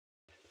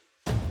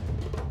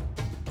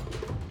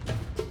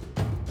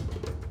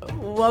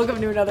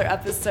Welcome to another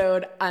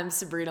episode. I'm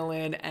Sabrina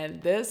Lynn,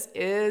 and this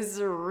is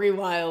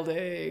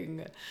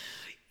Rewilding.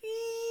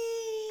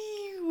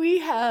 We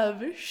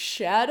have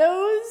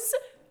shadows,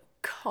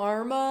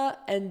 karma,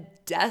 and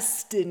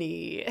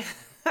destiny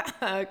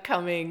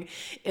coming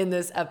in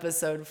this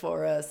episode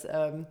for us.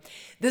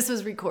 This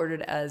was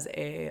recorded as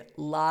a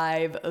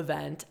live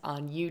event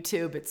on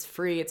YouTube. It's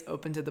free. It's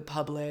open to the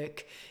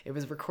public. It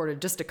was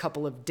recorded just a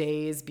couple of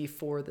days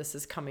before this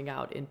is coming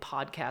out in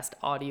podcast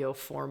audio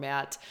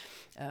format.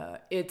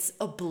 It's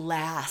a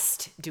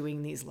blast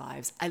doing these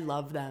lives. I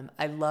love them.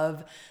 I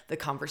love the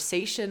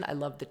conversation. I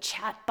love the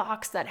chat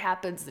that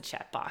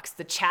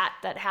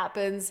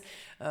happens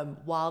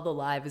while the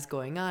live is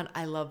going on.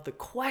 I love the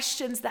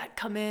questions that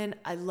come in.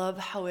 I love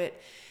how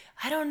it,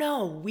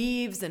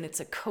 weaves, and it's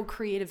a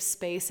co-creative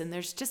space, and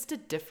there's just a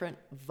different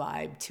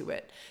vibe to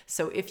it.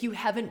 So if you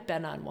haven't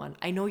been on one,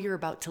 I know you're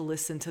about to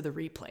listen to the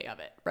replay of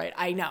it, right?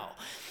 I know.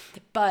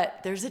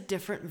 But there's a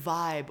different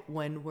vibe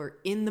when we're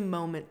in the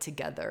moment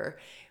together.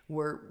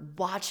 We're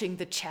watching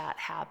the chat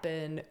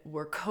happen.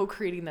 We're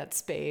co-creating that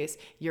space.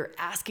 You're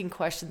asking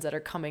questions that are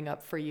coming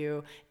up for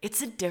you.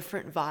 It's a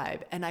different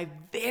vibe, and I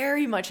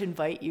very much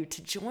invite you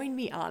to join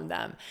me on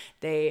them.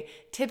 They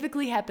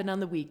typically happen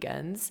on the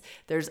weekends.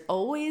 There's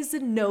always a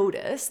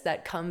notice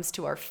that comes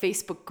to our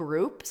Facebook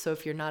group. So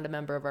if you're not a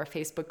member of our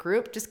Facebook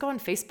group, just go on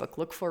Facebook,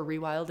 look for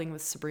Rewilding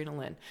with Sabrina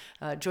Lynn.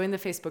 Join the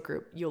Facebook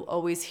group. You'll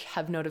always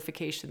have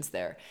notifications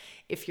there.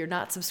 If you're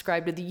not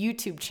subscribed to the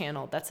YouTube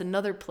channel, that's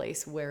another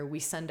place where we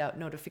send out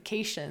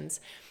notifications.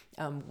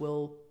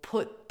 We'll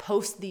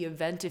post the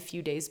event a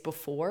few days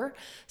before.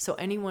 So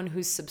anyone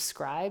who's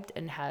subscribed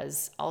and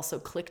has also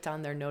clicked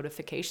on their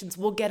notifications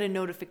will get a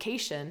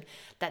notification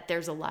that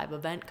there's a live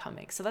event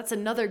coming. So that's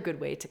another good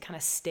way to kind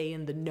of stay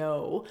in the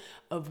know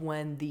of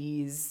when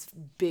these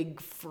big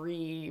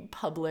free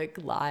public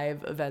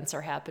live events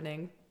are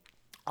happening.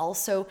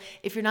 Also,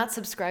 if you're not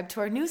subscribed to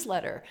our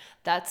newsletter,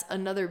 that's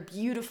another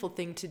beautiful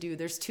thing to do.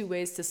 There's two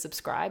ways to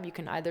subscribe. You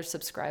can either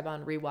subscribe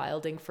on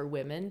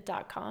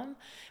rewildingforwomen.com.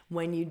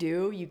 When you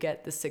do, you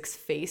get the 6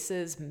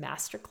 Faces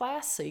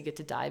Masterclass, so you get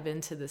to dive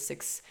into the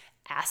 6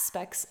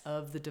 aspects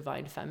of the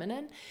divine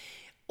feminine.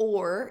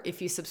 Or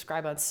if you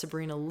subscribe on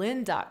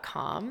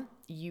sabrinalynn.com,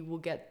 you will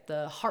get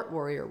the Heart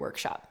Warrior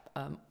Workshop.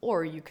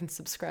 Or you can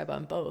subscribe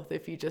on both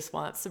if you just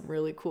want some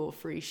really cool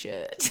free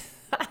shit.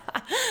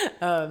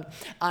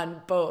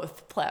 On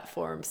both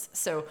platforms.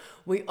 So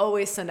we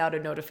always send out a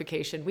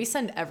notification. We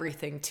send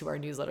everything to our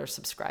newsletter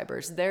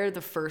subscribers. They're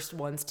the first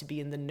ones to be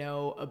in the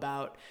know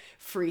about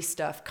free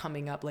stuff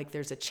coming up. Like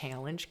there's a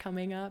challenge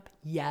coming up.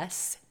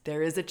 Yes,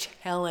 there is a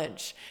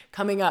challenge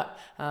coming up.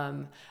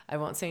 I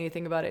won't say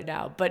anything about it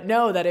now, but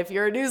know that if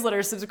you're a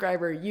newsletter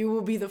subscriber, you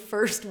will be the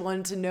first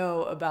one to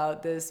know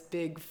about this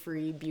big,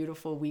 free,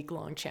 beautiful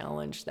week-long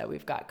challenge that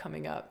we've got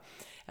coming up.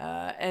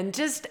 And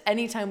just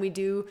anytime we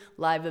do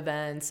live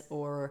events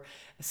or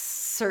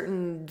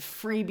certain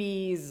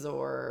freebies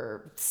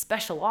or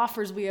special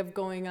offers we have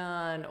going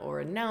on or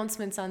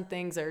announcements on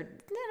things, or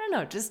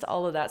just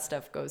all of that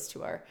stuff goes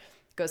to our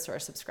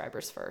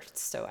subscribers first.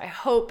 So I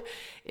hope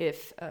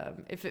if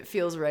it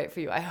feels right for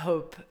you, I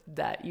hope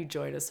that you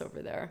join us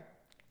over there.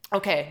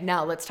 Okay,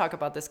 now let's talk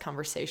about this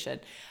conversation.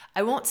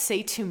 I won't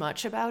say too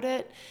much about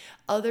it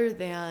other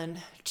than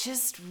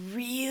just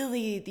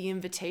really the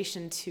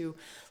invitation to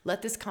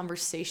let this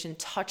conversation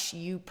touch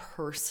you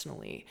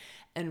personally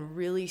and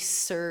really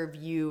serve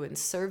you and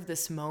serve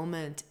this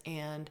moment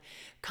and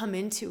come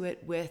into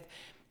it with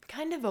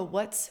kind of a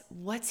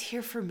what's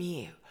here for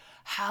me?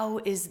 How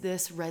is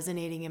this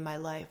resonating in my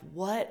life?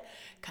 What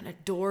kind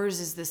of doors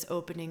is this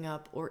opening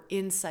up, or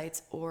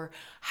insights, or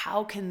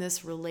how can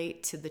this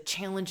relate to the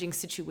challenging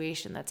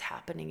situation that's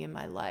happening in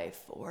my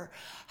life? Or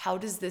how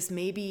does this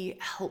maybe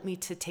help me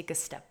to take a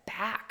step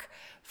back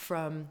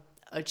from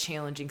a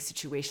challenging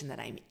situation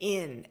that I'm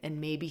in and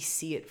maybe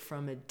see it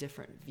from a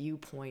different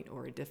viewpoint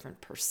or a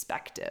different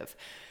perspective?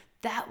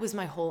 That was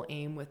my whole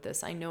aim with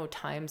this. I know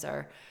times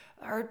are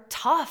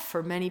tough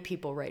for many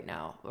people right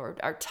now, or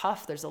are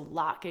tough. There's a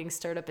lot getting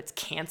stirred up. It's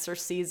cancer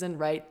season,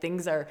 right?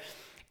 Things are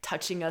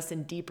touching us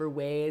in deeper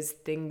ways.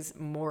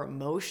 More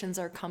emotions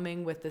are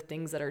coming with the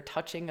things that are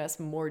touching us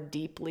more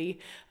deeply.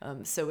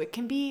 So it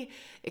can be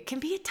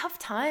a tough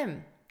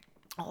time.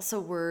 Also,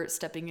 we're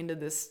stepping into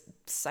this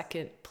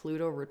second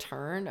Pluto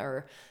return,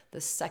 or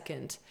the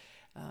second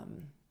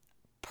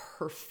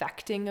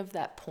perfecting of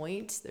that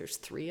point. There's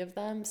 3 of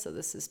them, so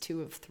this is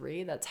 2 of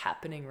 3 that's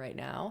happening right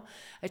now.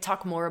 I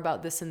talk more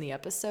about this in the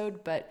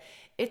episode, but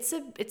it's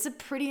a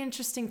pretty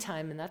interesting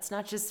time, and that's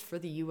not just for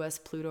the US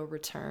Pluto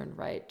return,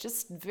 right?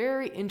 Just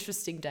very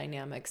interesting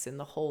dynamics in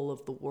the whole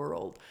of the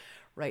world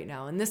right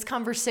now. And this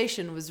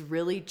conversation was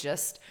really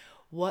just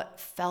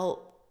what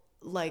felt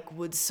like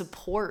would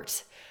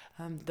support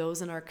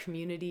those in our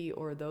community,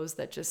 or those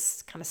that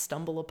just kind of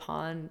stumble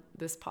upon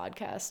this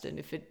podcast. And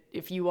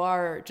if you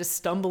are just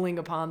stumbling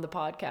upon the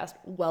podcast,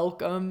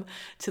 welcome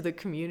to the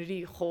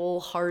community.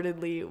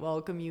 Wholeheartedly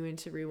welcome you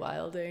into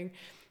Rewilding.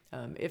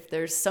 If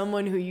there's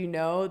someone who you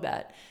know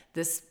that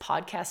this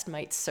podcast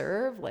might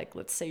serve, like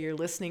let's say you're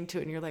listening to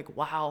it and you're like,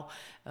 wow,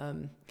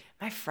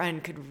 my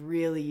friend could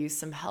really use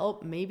some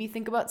help, maybe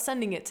think about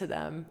sending it to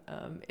them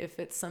if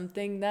it's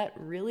something that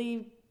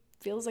really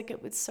feels like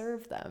it would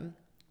serve them.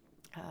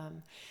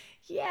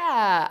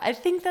 Yeah, I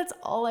think that's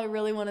all I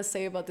really want to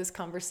say about this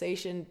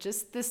conversation.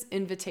 Just this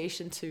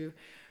invitation to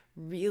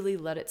really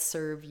let it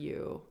serve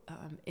you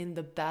in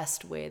the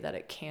best way that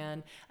it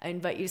can. I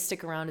invite you to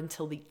stick around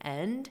until the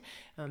end.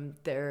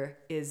 There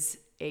is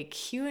a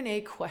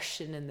Q&A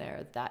question in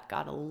there that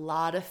got a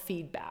lot of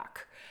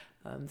feedback.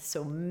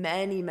 So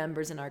many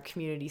members in our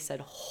community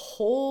said,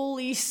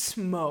 holy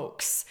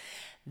smokes,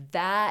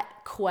 that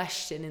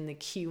question in the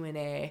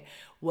Q&A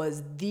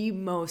was the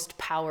most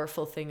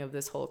powerful thing of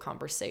this whole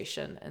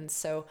conversation. And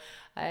so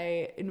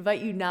I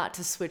invite you not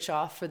to switch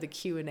off for the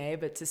Q&A,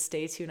 but to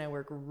stay tuned. I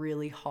work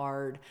really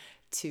hard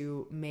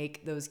to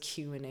make those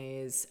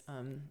Q&As,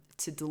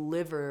 to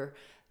deliver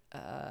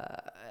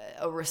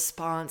a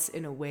response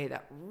in a way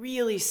that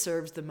really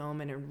serves the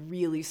moment and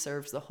really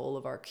serves the whole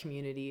of our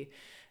community.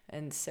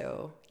 And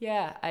so,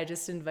 yeah, I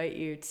just invite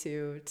you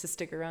to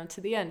stick around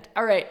to the end.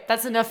 All right,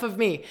 that's enough of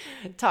me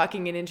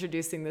talking and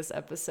introducing this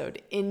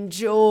episode.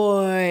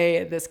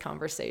 Enjoy this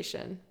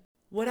conversation.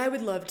 What I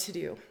would love to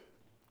do,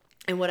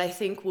 and what I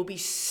think will be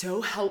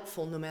so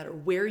helpful no matter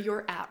where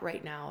you're at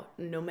right now,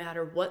 no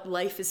matter what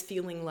life is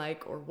feeling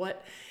like or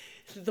what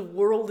the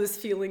world is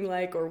feeling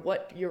like or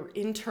what your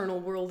internal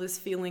world is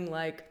feeling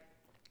like,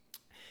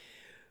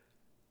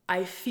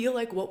 I feel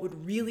like what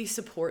would really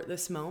support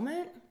this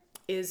moment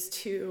is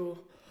to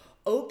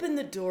open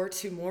the door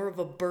to more of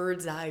a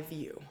bird's eye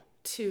view,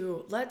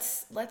 to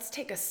let's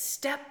take a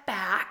step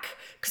back,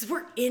 because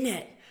we're in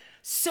it.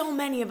 So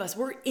many of us,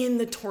 we're in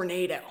the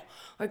tornado.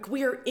 Like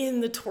we are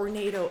in the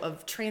tornado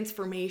of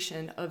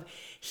transformation, of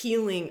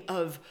healing,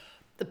 of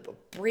the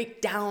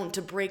breakdown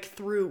to break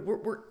through.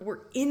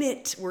 We're in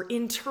it. We're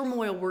in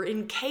turmoil. We're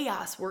in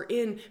chaos. We're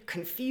in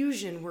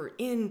confusion. We're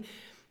in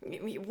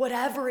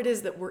whatever it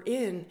is that we're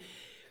in.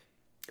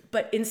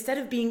 But instead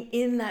of being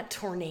in that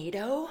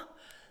tornado,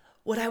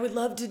 what I would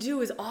love to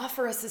do is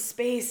offer us a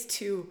space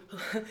to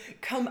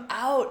come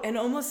out and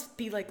almost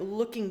be like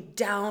looking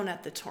down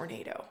at the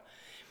tornado.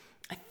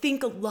 I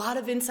think a lot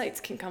of insights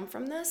can come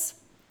from this.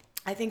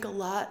 I think a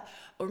lot,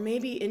 or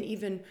maybe an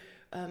even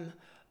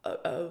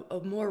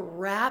a more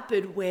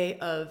rapid way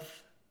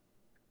of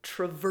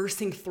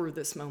traversing through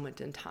this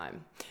moment in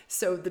time.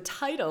 So the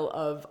title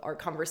of our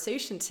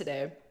conversation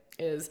today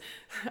is,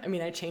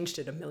 I changed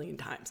it a million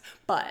times,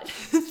 but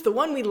the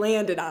one we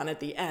landed on at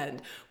the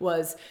end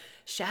was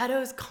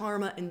Shadows,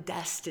 Karma, and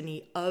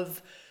Destiny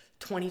of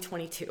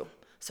 2022.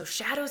 So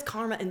Shadows,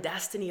 Karma, and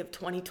Destiny of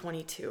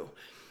 2022.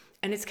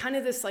 And it's kind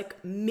of this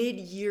like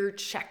mid-year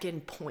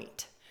check-in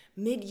point.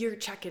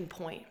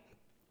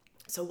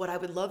 So what I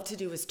would love to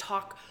do is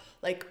talk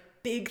like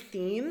big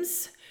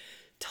themes,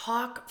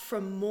 talk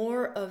from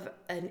more of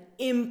an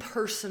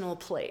impersonal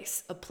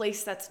place, a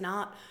place that's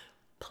not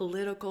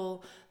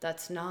political,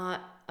 that's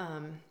not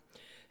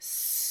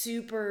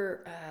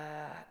super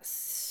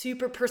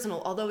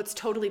personal, although it's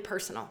totally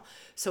personal.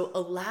 So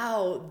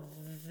allow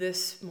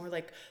this more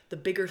like the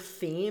bigger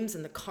themes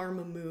and the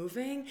karma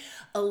moving,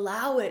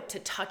 allow it to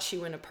touch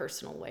you in a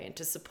personal way and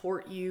to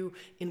support you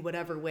in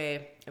whatever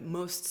way it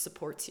most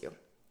supports you.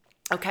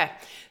 Okay,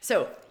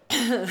 so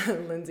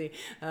Lindsay,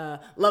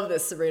 love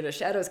this, Sabrina.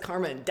 Shadows,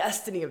 Karma, and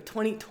Destiny of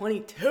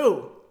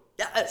 2022.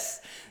 Yes.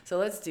 So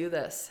let's do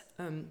this.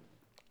 Let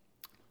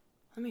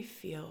me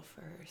feel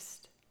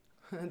first.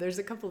 There's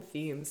a couple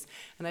themes,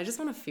 and I just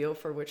want to feel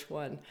for which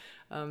one.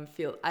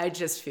 I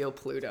just feel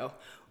Pluto.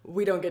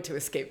 We don't get to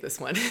escape this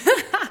one.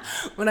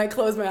 When I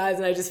close my eyes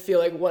and I just feel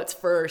like what's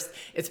first,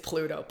 it's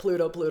Pluto.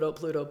 Pluto.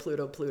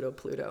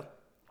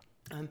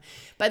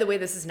 By the way,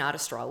 this is not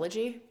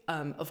astrology.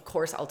 Of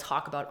course, I'll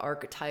talk about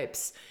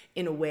archetypes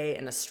in a way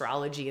and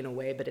astrology in a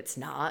way, but it's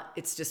not.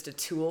 It's just a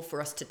tool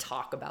for us to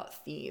talk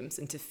about themes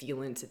and to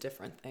feel into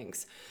different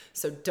things.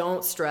 So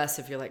don't stress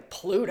if you're like,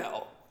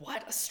 Pluto,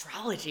 what?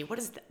 Astrology? What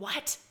is that?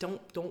 What?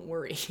 Don't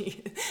worry.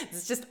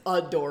 It's just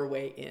a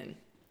doorway in.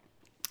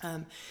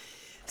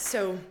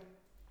 So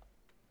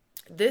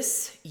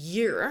this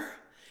year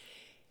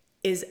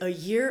is a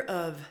year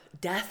of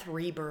death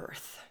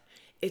rebirth.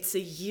 It's a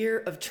year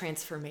of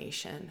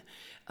transformation.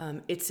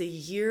 It's a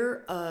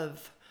year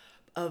of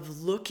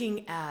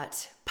looking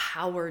at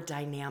power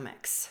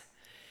dynamics.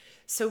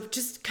 So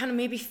just kind of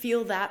maybe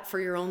feel that for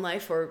your own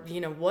life, or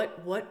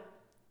what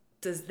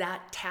does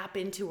that tap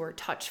into or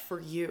touch for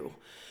you?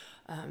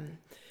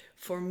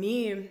 For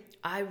me,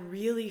 I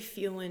really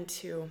feel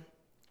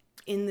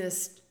in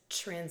this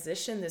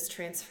transition, this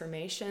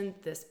transformation,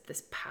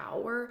 this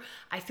power.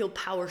 I feel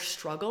power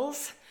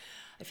struggles.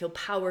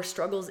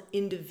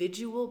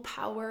 Individual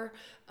power,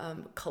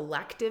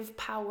 collective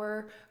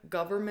power,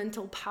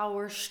 governmental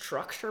power,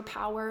 structure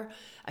power.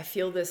 I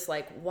feel this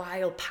like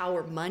wild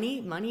power,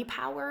 money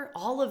power.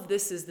 All of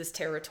this is this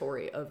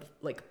territory of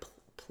like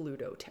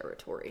Pluto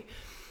territory.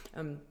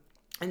 And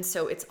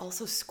so it's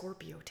also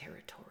Scorpio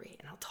territory.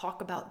 And I'll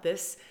talk about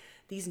this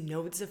these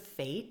nodes of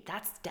fate,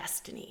 that's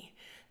destiny.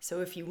 So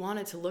if you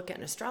wanted to look at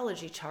an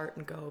astrology chart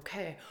and go,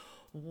 okay,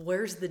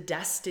 where's the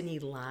destiny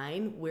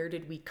line? Where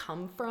did we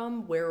come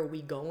from? Where are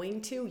we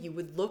going to? You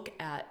would look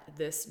at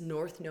this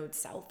north node,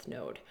 south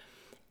node.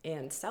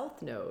 And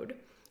south node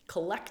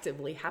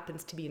collectively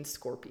happens to be in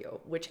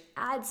Scorpio, which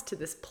adds to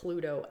this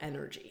Pluto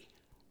energy,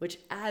 which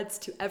adds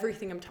to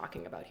everything I'm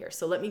talking about here.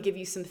 So let me give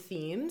you some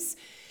themes,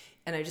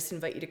 and I just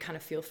invite you to kind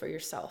of feel for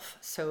yourself.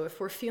 So if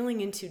we're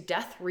feeling into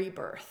death,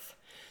 rebirth,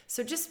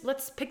 so just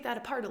let's pick that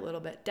apart a little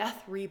bit.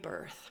 Death,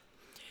 rebirth.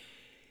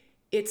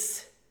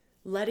 It's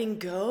letting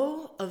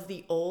go of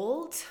the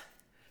old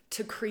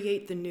to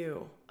create the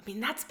new. I mean,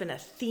 that's been a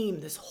theme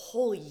this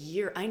whole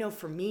year. I know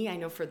for me, I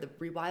know for the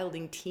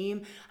Rewilding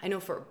team, I know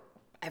for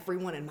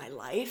everyone in my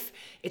life,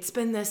 it's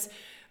been this,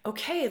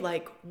 okay,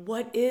 like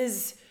what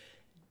is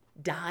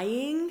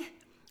dying?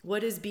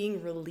 What is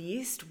being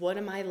released? What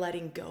am I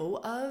letting go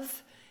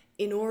of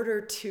in order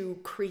to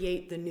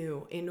create the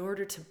new, in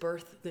order to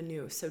birth the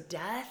new? So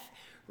death,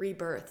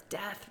 rebirth,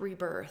 death,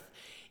 rebirth.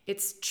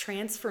 It's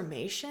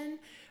transformation,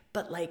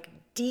 but like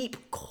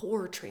deep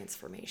core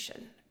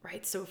transformation,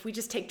 right? So if we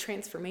just take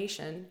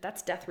transformation,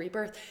 that's death,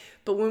 rebirth.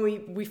 But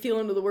when we feel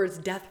into the words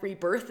death,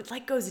 rebirth, it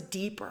like goes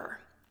deeper.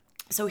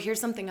 So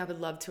here's something I would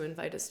love to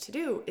invite us to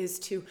do is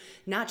to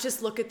not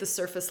just look at the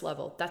surface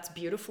level. That's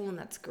beautiful and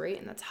that's great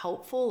and that's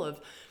helpful of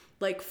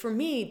like for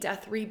me,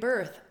 death,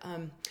 rebirth.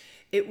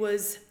 It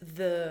was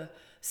the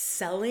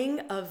selling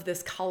of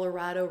this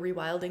Colorado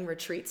Rewilding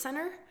Retreat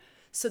Center.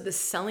 So the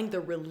selling, the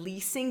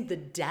releasing, the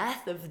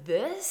death of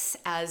this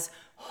as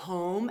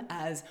home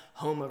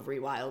of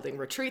Rewilding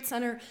Retreat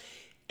Center.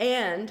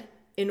 And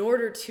in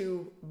order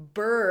to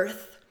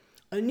birth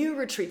a new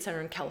retreat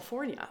center in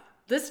California.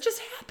 This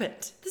just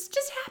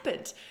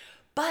happened.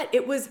 But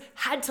it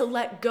had to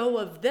let go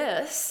of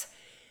this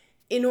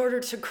in order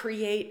to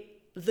create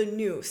the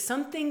new,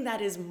 something that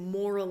is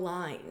more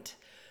aligned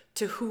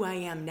to who I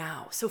am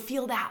now. So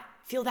feel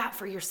that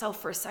for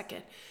yourself for a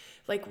second.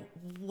 Like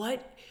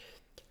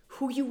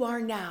who you are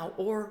now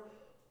or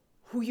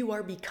who you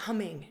are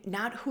becoming,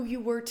 not who you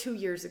were 2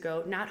 years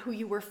ago, not who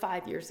you were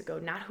 5 years ago,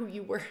 not who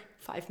you were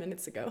 5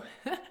 minutes ago.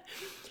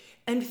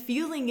 And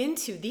feeling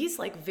into these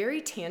like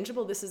very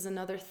tangible, this is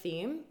another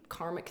theme,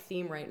 karmic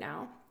theme right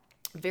now,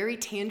 very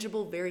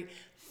tangible, very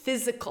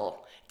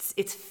physical.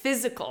 It's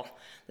physical.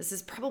 This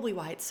is probably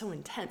why it's so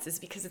intense, is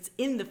because it's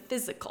in the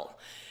physical.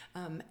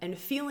 And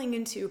feeling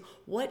into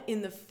what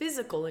in the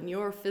physical, in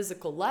your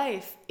physical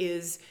life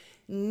is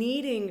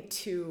needing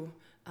to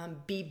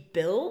be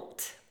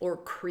built or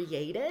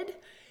created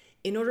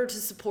in order to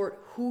support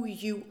who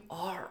you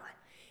are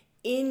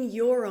in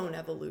your own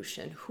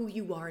evolution, who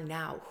you are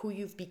now, who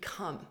you've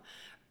become.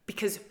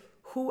 Because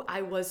who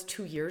I was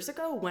 2 years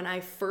ago, when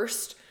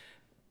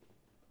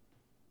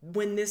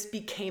this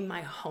became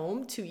my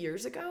home 2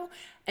 years ago,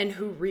 and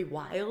who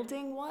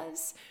Rewilding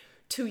was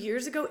 2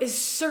 years ago is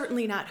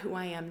certainly not who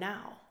I am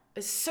now.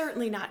 Is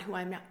certainly not who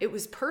I am now. It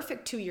was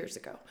perfect 2 years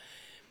ago,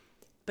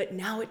 but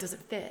now it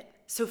doesn't fit.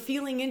 So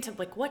feeling into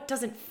like what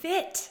doesn't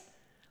fit,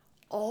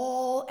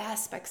 all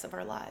aspects of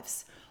our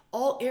lives,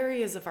 all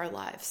areas of our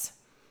lives.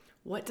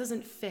 What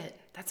doesn't fit?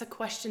 That's a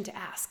question to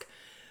ask,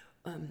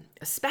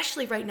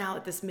 especially right now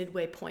at this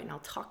midway point. And I'll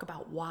talk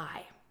about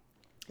why.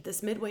 At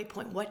this midway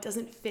point, what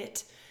doesn't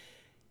fit?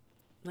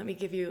 Let me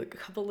give you a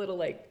couple little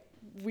like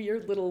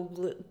weird little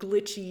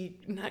glitchy,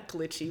 not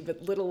glitchy,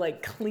 but little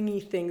like clingy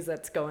things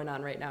that's going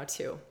on right now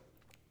too.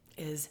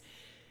 Is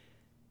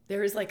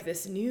there is like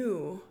this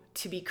new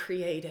to be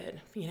created,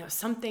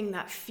 something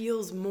that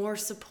feels more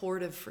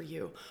supportive for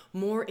you,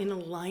 more in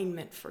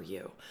alignment for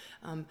you,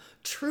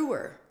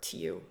 truer to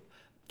you.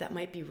 That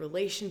might be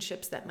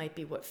relationships, that might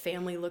be what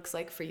family looks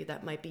like for you,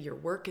 that might be your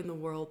work in the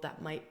world,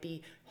 that might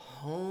be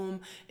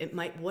home. It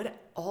might,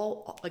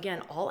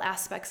 all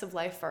aspects of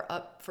life are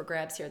up for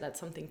grabs here.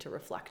 That's something to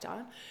reflect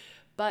on.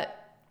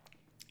 But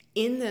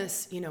in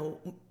this,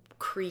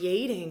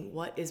 creating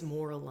what is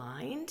more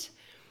aligned,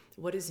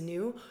 what is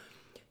new,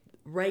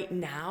 right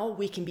now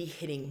we can be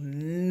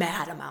hitting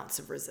mad amounts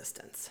of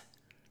resistance.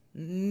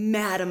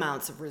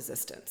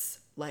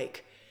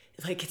 Like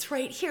it's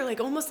right here, like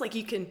almost like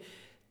you can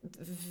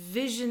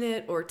vision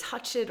it or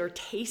touch it or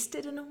taste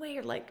it in a way,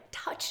 or like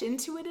touch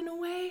into it in a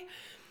way,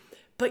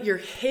 but you're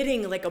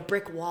hitting like a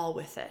brick wall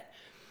with it.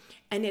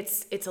 And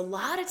it's a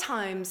lot of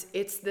times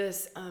it's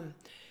this,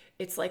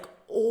 it's like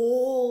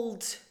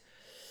old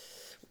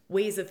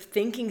ways of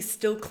thinking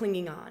still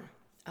clinging on,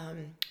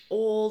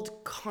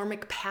 old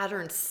karmic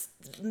patterns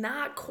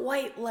not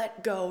quite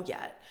let go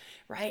yet,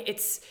 right?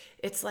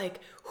 It's like,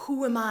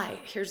 who am I?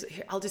 Here,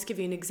 I'll just give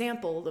you an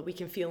example that we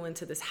can feel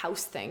into this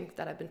house thing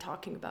that I've been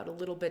talking about a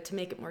little bit to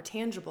make it more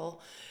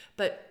tangible.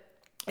 But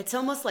it's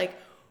almost like,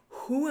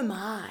 who am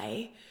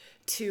I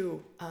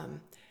to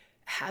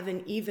have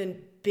an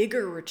even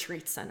bigger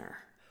retreat center?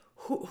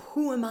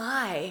 Who am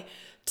I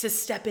to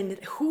step in?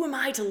 Who am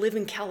I to live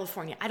in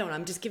California? I don't know.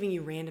 I'm just giving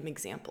you random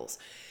examples.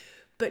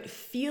 But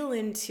feel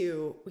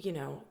into,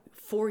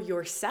 for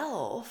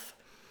yourself,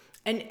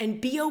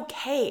 and be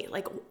okay.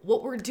 Like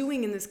what we're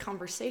doing in this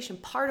conversation,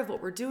 part of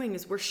what we're doing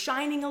is we're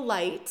shining a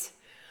light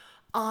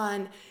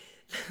on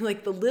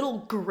like the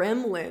little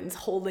gremlins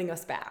holding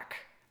us back.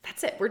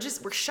 That's it.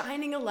 We're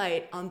shining a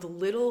light on the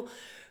little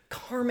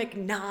karmic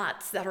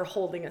knots that are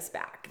holding us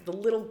back. The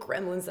little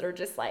gremlins that are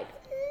just like,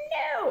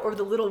 no, or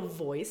the little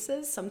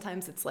voices.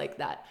 Sometimes it's like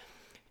that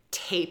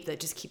tape that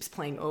just keeps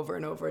playing over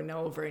and over and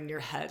over in your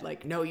head.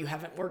 Like, no, you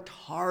haven't worked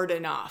hard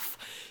enough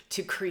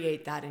to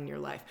create that in your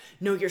life.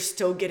 No, you're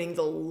still getting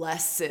the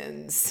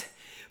lessons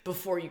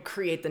before you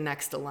create the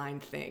next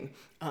aligned thing.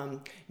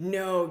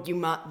 No, you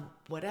might,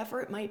 whatever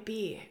it might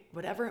be.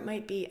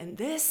 And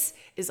this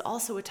is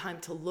also a time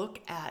to look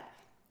at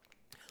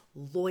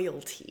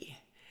loyalty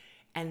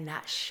and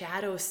that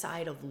shadow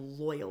side of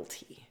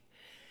loyalty.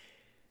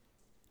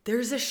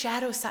 There's a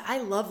shadow side. I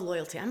love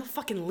loyalty. I'm a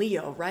fucking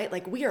Leo, right?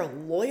 Like we are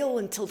loyal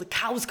until the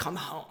cows come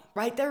home,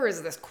 right? There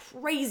is this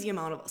crazy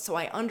amount of, so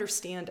I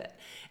understand it.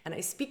 And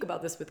I speak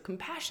about this with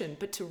compassion,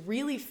 but to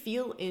really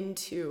feel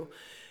into,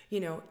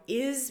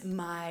 is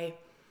my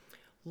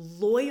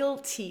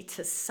loyalty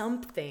to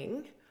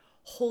something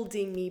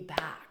holding me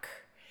back?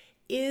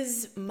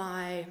 Is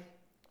my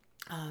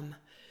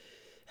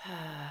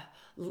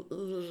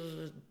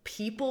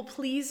people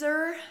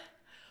pleaser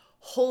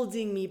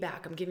holding me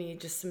back? I'm giving you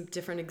just some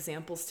different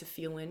examples to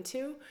feel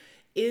into.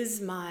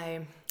 Is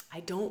my, I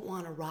don't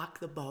want to rock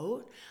the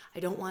boat, I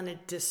don't want to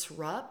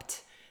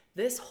disrupt,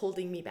 this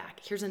holding me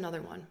back? Here's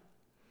another one.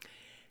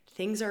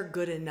 Things are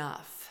good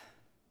enough.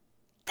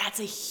 That's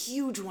a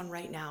huge one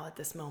right now at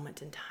this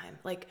moment in time.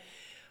 Like,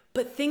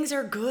 but things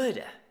are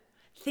good.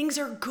 Things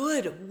are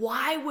good.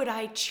 Why would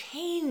I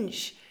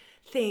change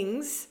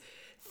things?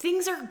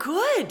 Things are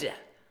good.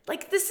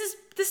 Like this is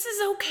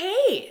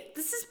okay.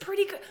 This is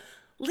pretty good.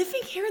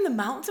 Living here in the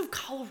mountains of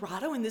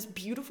Colorado in this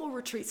beautiful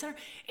retreat center,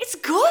 it's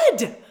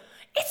good.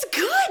 It's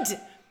good.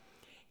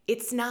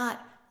 It's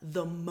not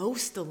the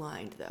most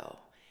aligned though.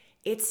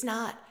 It's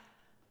not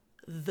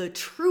the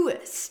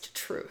truest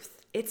truth.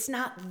 It's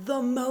not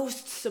the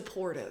most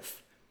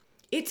supportive.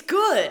 It's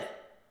good.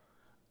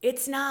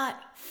 It's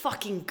not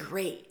fucking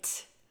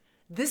great.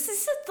 This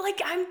is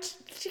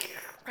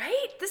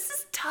right? This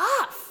is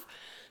tough.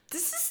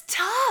 This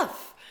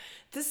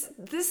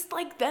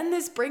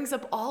brings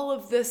up all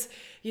of this,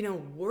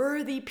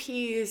 worthy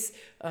piece.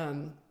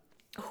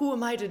 Who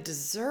am I to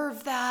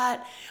deserve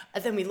that?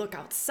 And then we look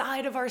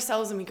outside of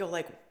ourselves and we go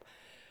like,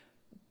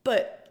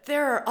 but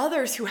there are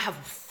others who have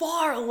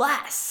far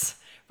less,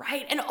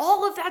 right? And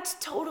all of that's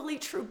totally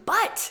true.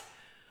 But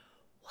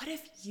what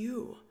if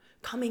you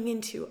coming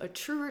into a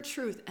truer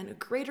truth and a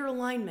greater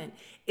alignment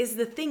is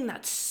the thing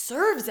that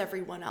serves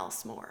everyone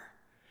else more?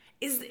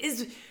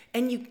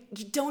 And you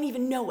don't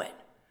even know it,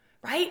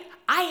 right?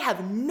 I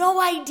have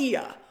no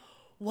idea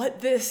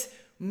what this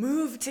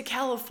move to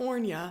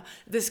California,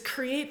 this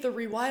create the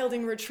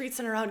rewilding retreat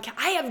center around,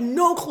 I have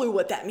no clue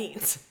what that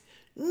means.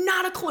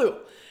 Not a clue.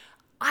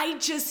 I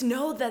just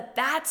know that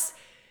that's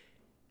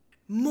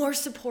more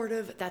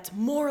supportive, that's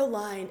more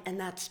aligned, and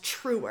that's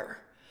truer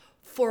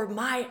for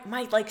my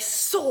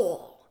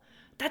soul.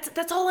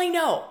 That's all I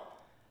know.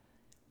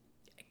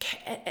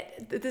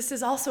 This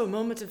is also a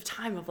moment of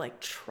time of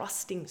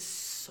trusting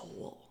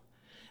soul.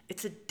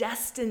 It's a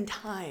destined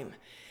time.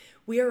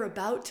 We are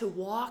about to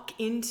walk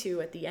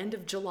into, at the end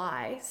of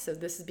July, so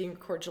this is being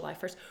recorded July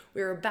 1st,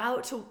 we're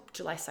about to,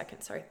 July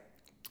 2nd, sorry,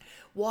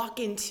 walk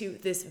into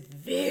this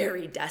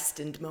very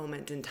destined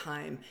moment in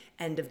time,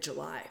 end of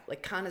July.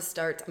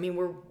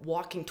 We're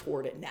walking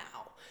toward it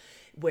now,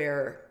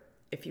 where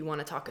if you want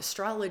to talk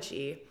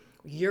astrology,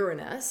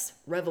 Uranus,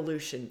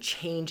 revolution,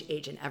 change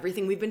agent,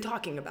 everything we've been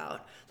talking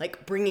about,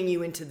 bringing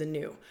you into the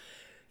new.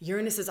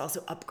 Uranus is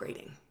also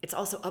upgrading. It's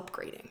also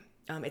upgrading.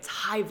 It's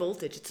high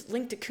voltage. It's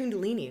linked to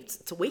Kundalini.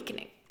 It's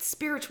awakening. It's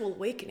spiritual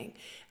awakening.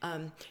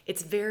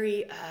 It's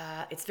very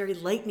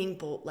lightning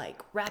bolt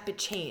like, rapid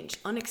change,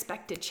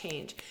 unexpected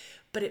change,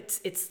 but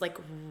it's like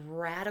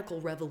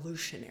radical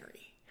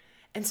revolutionary.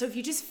 And so if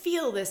you just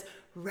feel this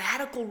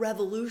radical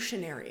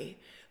revolutionary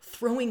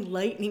throwing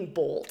lightning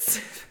bolts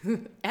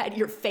at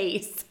your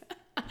face,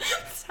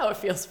 that's how it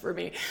feels for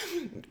me.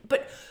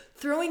 But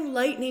throwing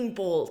lightning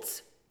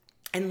bolts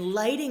and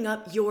lighting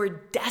up your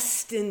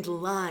destined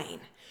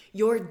line,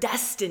 your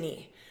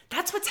destiny.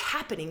 That's what's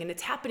happening, and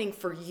it's happening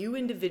for you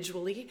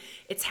individually.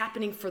 It's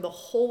happening for the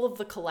whole of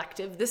the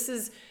collective. This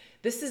is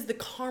the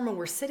karma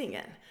we're sitting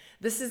in.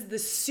 This is the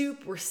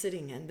soup we're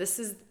sitting in. This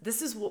is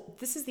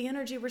the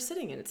energy we're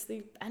sitting in. It's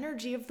the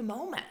energy of the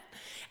moment,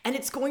 and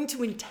it's going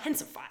to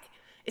intensify.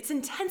 It's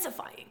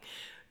intensifying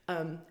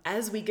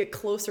as we get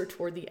closer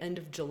toward the end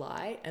of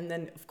July, and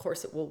then of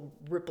course it will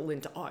ripple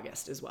into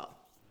August as well.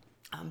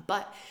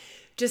 But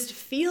just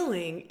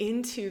feeling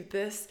into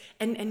this,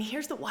 and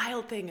here's the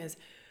wild thing is,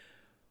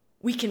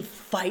 we can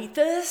fight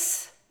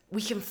this,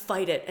 we can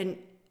fight it, and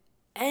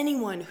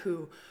anyone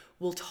who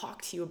will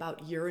talk to you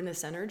about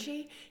Uranus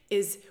energy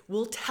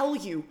will tell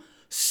you,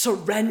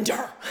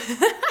 surrender.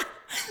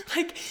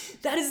 Like,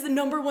 that is the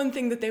number one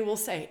thing that they will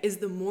say, is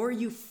the more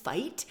you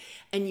fight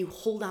and you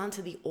hold on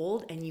to the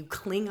old and you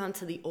cling on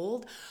to the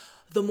old,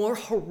 the more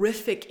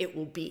horrific it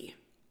will be.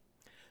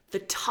 The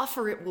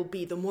tougher it will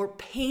be, the more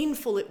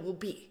painful it will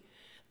be.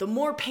 The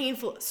more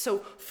painful. So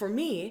for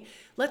me,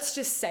 let's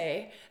just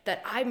say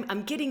that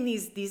I'm getting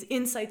these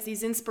insights,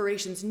 these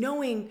inspirations,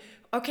 knowing,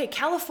 okay,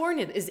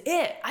 California is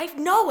it. I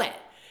know it.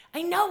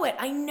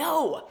 I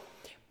know.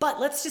 But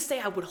let's just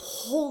say I would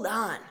hold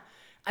on.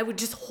 I would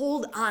just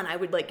hold on. I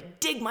would like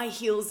dig my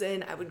heels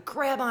in. I would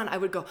grab on. I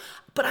would go,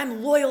 but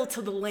I'm loyal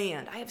to the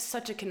land. I have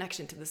such a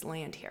connection to this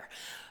land here,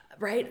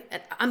 right?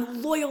 And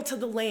I'm loyal to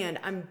the land.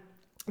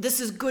 This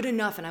is good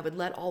enough. And I would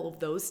let all of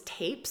those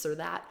tapes or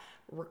that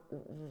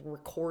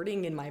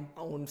recording in my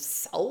own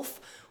self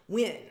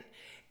win.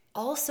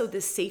 Also,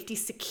 this safety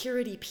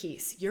security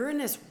piece.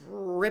 Uranus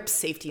rips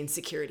safety and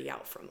security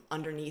out from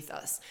underneath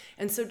us.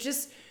 And so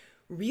just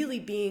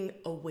really being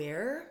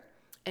aware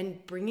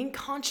and bringing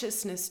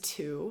consciousness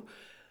to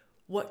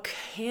what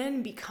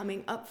can be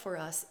coming up for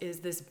us is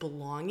this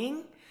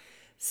belonging,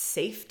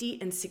 safety,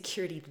 and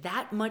security.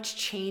 That much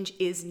change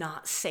is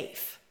not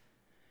safe.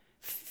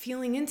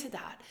 Feeling into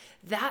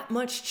that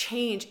much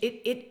change,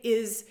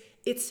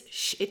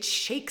 it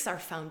shakes our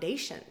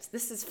foundations.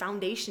 This is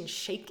foundation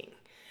shaking.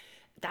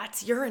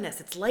 That's Uranus.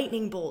 It's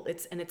lightning bolt.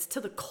 It's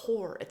to the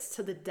core. It's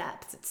to the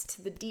depths. It's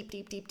to the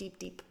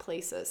deep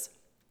places.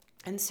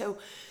 And so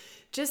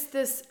just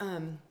this,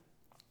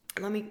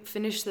 let me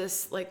finish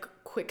this like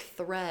quick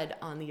thread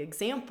on the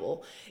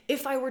example.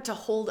 If I were to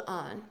hold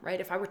on, right?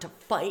 If I were to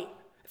fight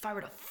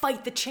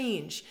the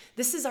change,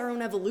 this is our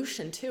own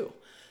evolution too.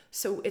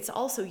 So it's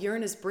also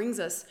Uranus brings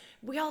us,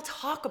 we all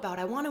talk about,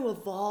 I want to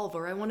evolve,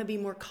 or I want to be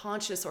more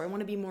conscious, or I want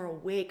to be more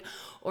awake,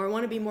 or I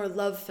want to be more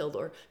love-filled,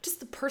 or just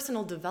the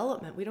personal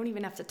development. We don't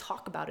even have to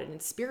talk about it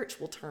in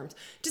spiritual terms,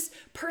 just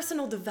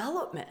personal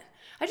development.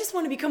 I just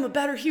want to become a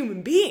better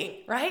human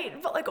being,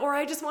 right? But or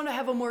I just want to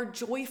have a more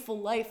joyful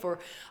life, or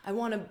I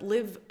want to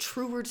live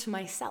truer to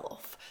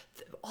myself.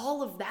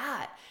 All of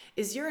that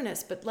is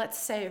Uranus. But let's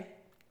say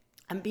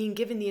I'm being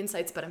given the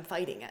insights, but I'm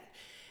fighting it.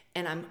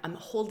 And I'm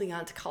holding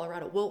on to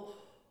Colorado. Well,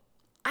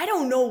 I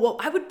don't know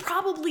what I would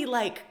probably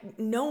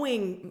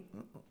knowing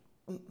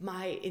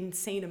my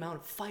insane amount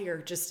of fire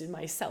just in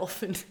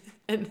myself,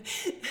 and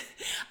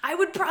I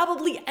would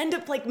probably end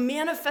up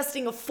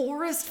manifesting a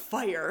forest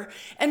fire,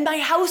 and my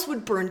house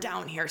would burn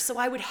down here, so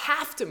I would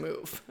have to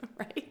move,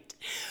 right?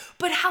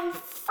 But how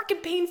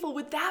freaking painful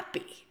would that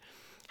be?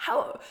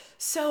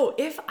 So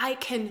if I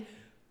can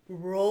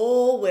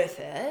roll with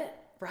it,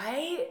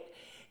 right?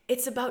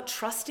 It's about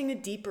trusting a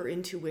deeper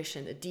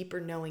intuition, a deeper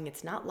knowing.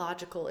 It's not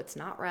logical, it's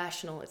not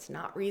rational, it's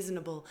not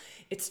reasonable.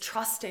 It's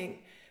trusting,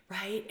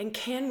 right? And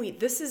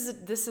this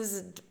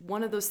is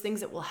one of those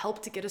things that will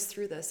help to get us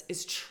through this,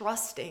 is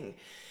trusting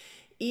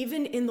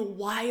even in the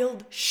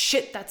wild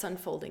shit that's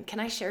unfolding. Can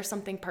I share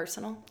something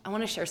personal? I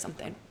want to share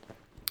something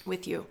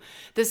with you.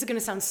 This is going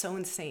to sound so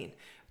insane,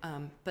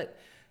 but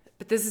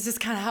this is just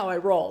kind of how I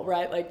roll,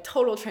 right?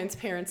 Total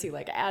transparency,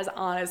 as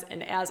honest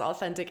and as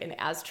authentic and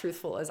as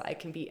truthful as I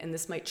can be. And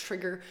this might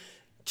trigger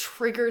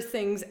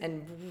things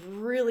and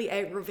really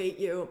aggravate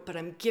you, but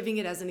I'm giving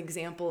it as an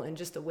example and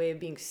just a way of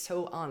being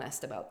so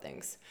honest about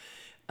things.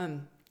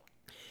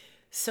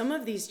 Some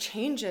of these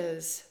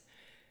changes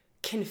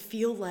can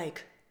feel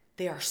like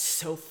they are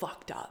so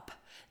fucked up.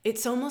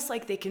 It's almost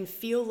like they can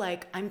feel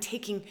like I'm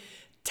taking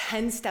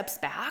 10 steps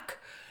back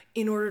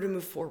in order to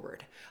move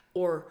forward,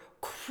 or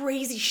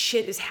crazy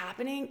shit is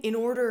happening in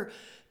order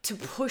to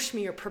push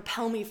me or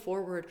propel me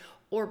forward,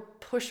 or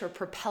push or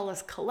propel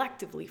us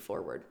collectively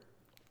forward.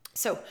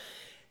 So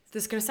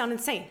this is going to sound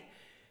insane.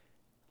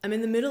 I'm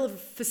in the middle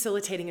of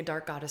facilitating a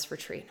Dark Goddess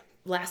retreat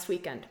last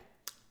weekend,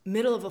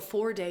 middle of a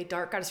 4-day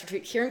Dark Goddess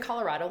retreat here in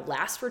Colorado,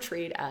 last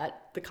retreat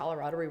at the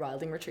Colorado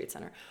Rewilding Retreat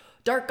Center.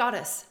 Dark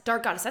Goddess,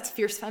 that's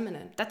fierce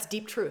feminine. That's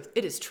deep truth.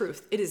 It is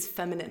truth. It is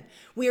feminine.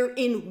 We are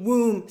in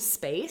womb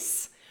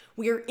space.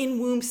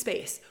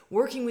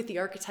 Working with the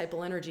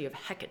archetypal energy of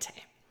Hecate,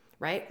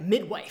 right?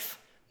 Midwife,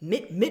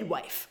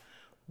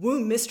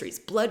 womb mysteries,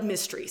 blood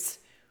mysteries,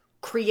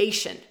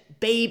 creation,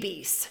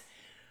 babies.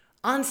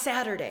 On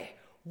Saturday,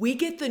 we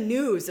get the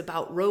news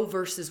about Roe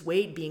versus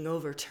Wade being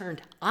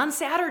overturned. On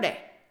Saturday,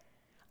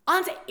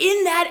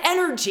 in that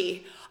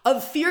energy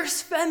of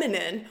fierce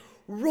feminine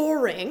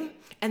roaring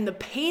and the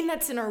pain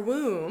that's in our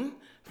womb,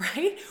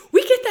 right?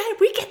 We get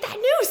that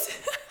news.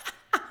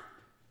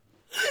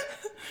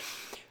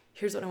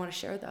 Here's what I want to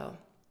share though.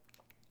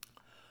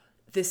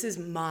 This is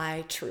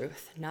my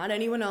truth, not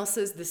anyone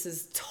else's. This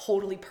is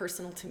totally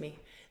personal to me.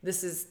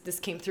 This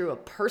came through a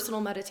personal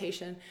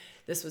meditation.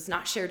 This was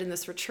not shared in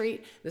this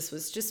retreat. This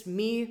was just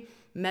me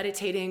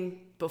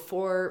meditating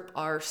before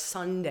our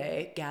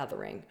Sunday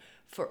gathering.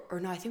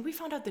 I think we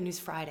found out the news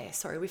Friday.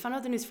 We found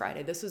out the news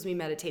Friday. This was me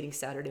meditating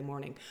Saturday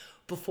morning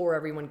before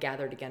everyone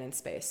gathered again in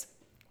space.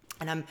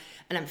 And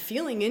I'm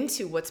feeling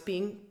into what's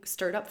being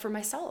stirred up for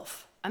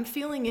myself. I'm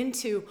feeling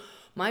into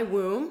my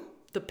womb,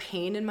 the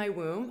pain in my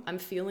womb. I'm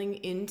feeling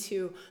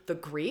into the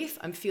grief.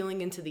 I'm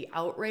feeling into the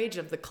outrage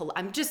of because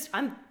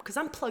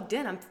I'm plugged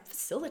in. I'm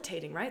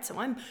facilitating, right? So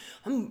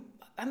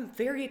I'm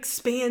very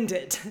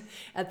expanded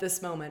at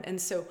this moment.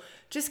 And so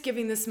just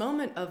giving this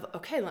moment of,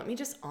 okay, let me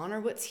just honor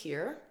what's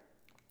here.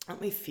 Let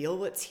me feel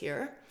what's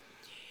here.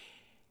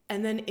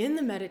 And then in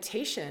the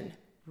meditation,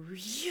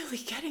 really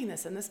getting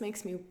this, and this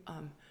makes me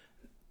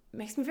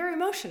very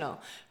emotional.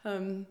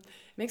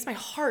 Makes my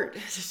heart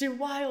do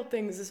wild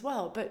things as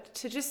well. But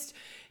to just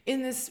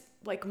in this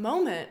like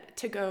moment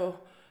to go,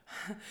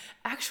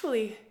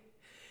 actually,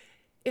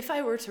 if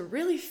I were to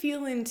really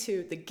feel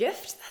into the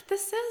gift that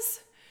this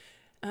is,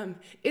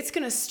 it's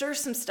going to stir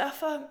some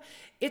stuff up.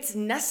 It's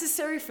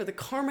necessary for the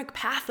karmic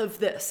path of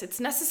this. It's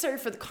necessary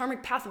for the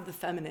karmic path of the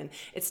feminine.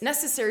 It's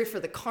necessary for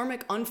the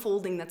karmic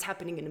unfolding that's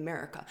happening in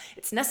America.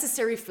 It's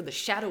necessary for the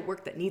shadow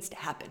work that needs to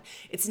happen.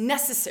 It's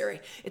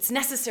necessary. It's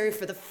necessary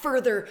for the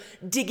further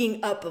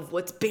digging up of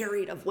what's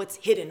buried, of what's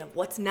hidden, of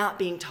what's not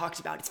being talked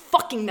about. It's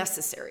fucking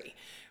necessary,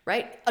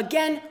 right?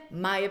 Again,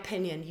 my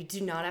opinion. You do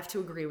not have to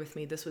agree with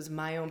me. This was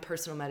my own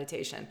personal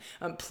meditation.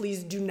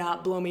 Please do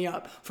not blow me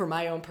up for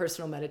my own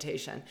personal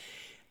meditation.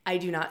 I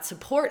do not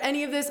support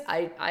any of this.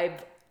 I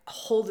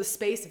hold a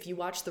space. If you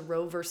watch the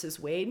Roe versus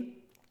Wade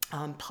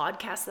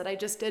podcast that I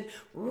just did,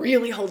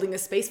 really holding a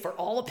space for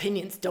all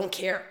opinions. Don't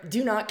care.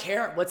 Do not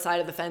care what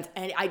side of the fence.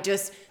 And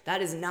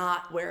that is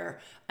not where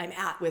I'm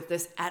at with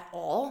this at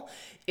all.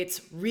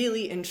 It's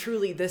really and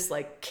truly this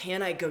like,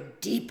 can I go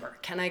deeper?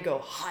 Can I go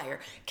higher?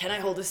 Can I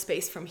hold a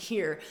space from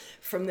here,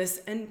 from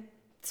this? And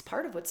it's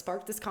part of what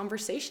sparked this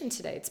conversation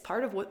today. It's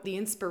part of what the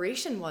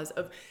inspiration was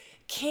of,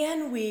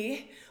 can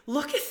we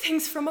look at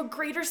things from a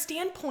greater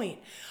standpoint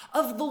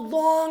of the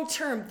long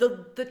term,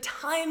 the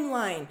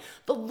timeline,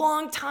 the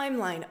long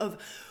timeline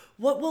of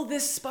what will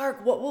this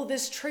spark? What will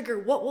this trigger?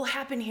 What will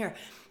happen here?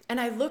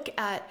 And I look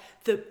at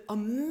the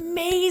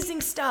amazing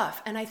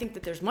stuff, and I think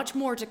that there's much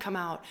more to come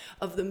out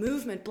of the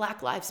movement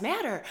Black Lives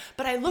Matter,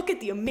 but I look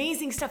at the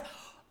amazing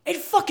stuff. It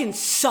fucking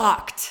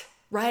sucked,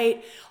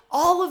 right?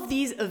 All of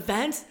these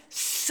events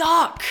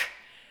suck.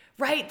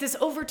 Right? This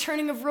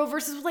overturning of Roe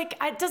versus, like,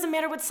 it doesn't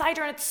matter what side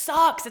you're on, it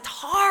sucks. It's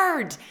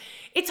hard.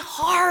 It's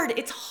hard.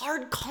 It's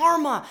hard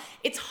karma.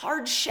 It's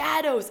hard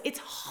shadows. It's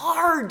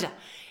hard.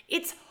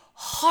 It's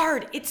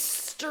hard. It's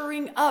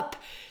stirring up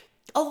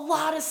a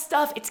lot of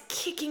stuff. It's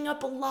kicking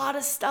up a lot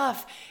of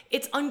stuff.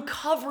 It's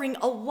uncovering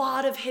a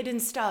lot of hidden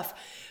stuff.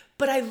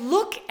 But I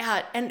look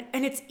at, and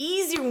it's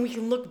easier when we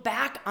can look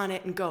back on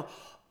it and go,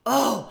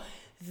 oh,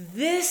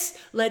 this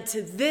led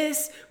to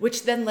this,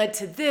 which then led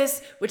to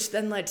this, which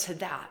then led to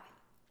that.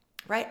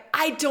 Right?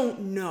 I don't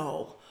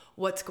know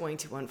what's going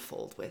to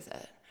unfold with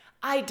it.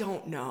 I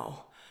don't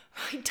know.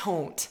 I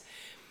don't.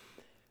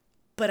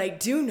 But I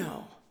do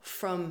know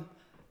from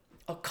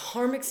a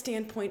karmic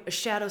standpoint, a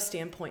shadow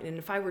standpoint, and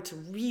if I were to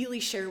really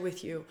share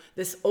with you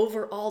this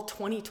overall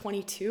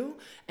 2022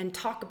 and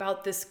talk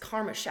about this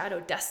karma shadow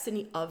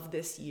destiny of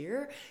this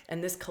year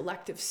and this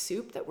collective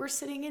soup that we're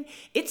sitting in,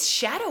 it's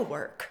shadow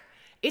work.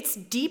 It's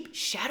deep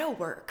shadow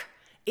work.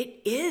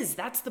 It is.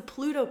 That's the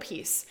Pluto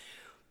piece.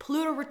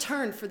 Pluto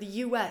return for the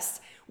US.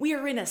 We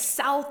are in a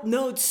South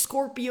Node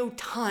Scorpio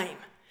time.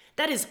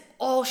 That is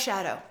all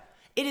shadow.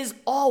 It is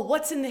all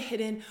what's in the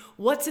hidden,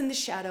 what's in the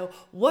shadow,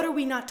 what are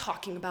we not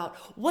talking about,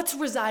 what's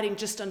residing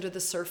just under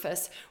the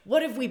surface,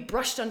 what have we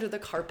brushed under the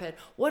carpet,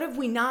 what have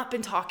we not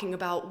been talking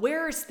about,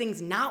 where is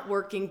things not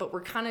working, but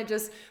we're kind of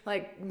just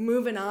like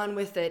moving on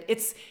with it.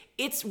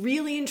 It's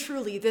really and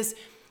truly this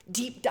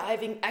deep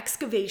diving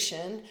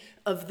excavation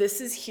of this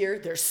is here,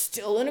 there's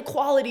still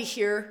inequality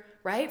here,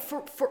 right?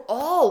 For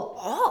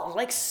all,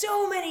 like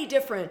so many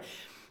different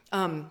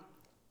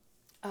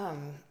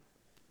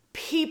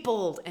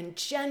people and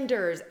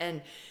genders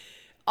and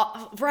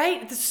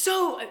right?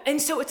 So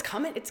it's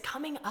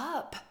coming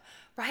up,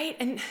 right?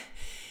 And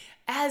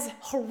as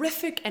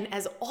horrific and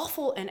as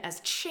awful and as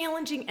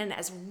challenging and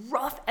as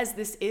rough as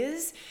this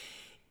is,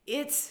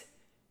 it's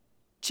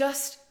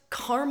just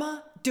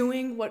karma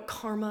doing what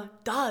karma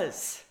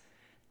does.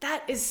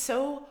 That is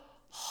so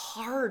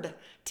hard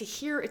to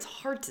hear. It's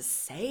hard to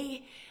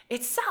say.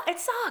 It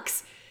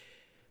sucks.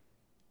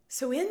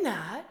 So in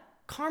that,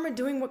 karma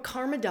doing what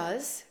karma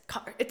does,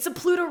 it's a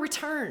Pluto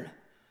return.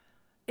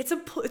 It's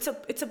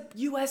a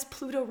US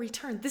Pluto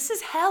return. This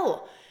is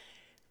hell.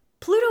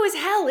 Pluto is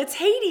hell. It's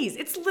Hades.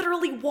 It's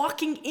literally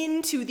walking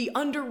into the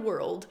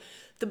underworld,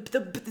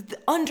 the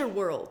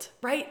underworld,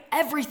 right?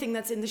 Everything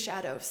that's in the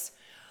shadows.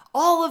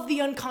 All of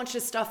the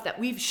unconscious stuff that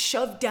we've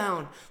shoved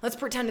down. Let's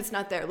pretend it's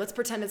not there. Let's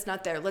pretend it's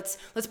not there. Let's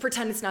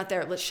pretend it's not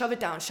there. Let's shove it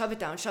down, shove it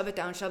down, shove it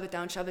down, shove it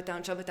down, shove it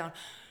down, shove it down.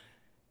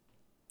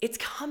 It's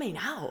coming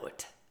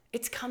out.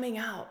 It's coming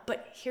out.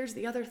 But here's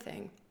the other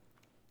thing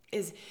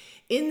is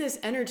in this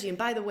energy, and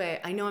by the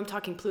way, I know I'm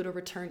talking Pluto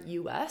return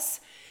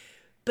US,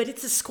 but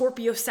it's a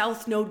Scorpio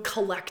South Node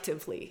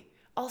collectively.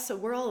 Also,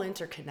 we're all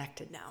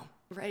interconnected now.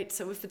 Right?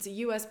 So if it's a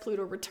US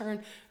Pluto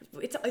return,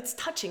 it's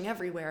touching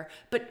everywhere.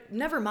 But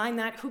never mind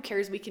that. Who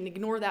cares? We can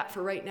ignore that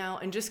for right now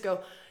and just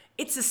go,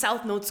 It's a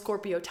South Node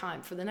Scorpio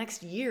time. For the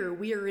next year,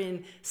 we are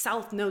in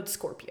South Node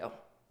Scorpio.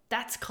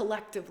 That's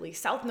collectively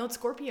South Node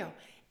Scorpio.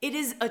 It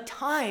is a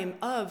time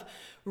of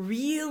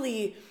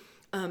really,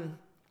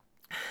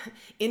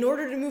 in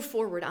order to move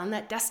forward on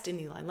that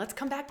destiny line, let's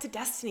come back to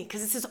destiny,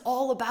 because this is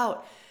all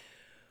about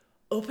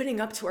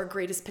opening up to our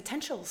greatest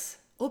potentials.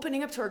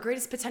 Opening up to our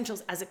greatest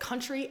potentials as a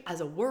country,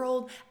 as a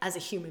world, as a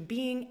human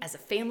being, as a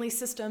family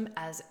system,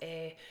 as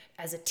a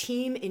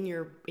team in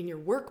your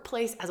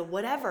workplace, as a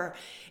whatever.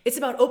 It's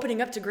about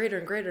opening up to greater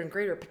and greater and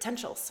greater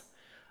potentials.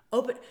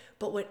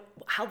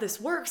 How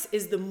this works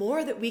is the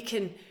more that we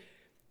can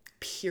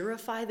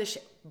purify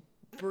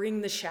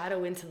bring the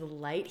shadow into the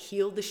light,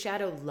 heal the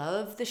shadow,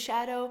 love the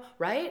shadow,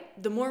 right?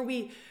 The more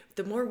we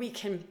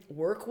can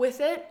work with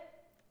it,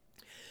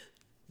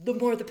 the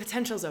more the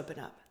potentials open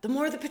up. The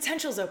more the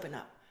potentials open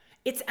up.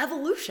 It's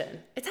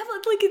evolution.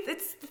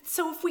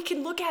 So if we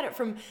can look at it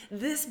from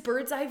this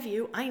bird's eye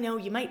view, I know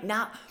you might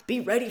not be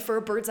ready for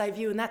a bird's eye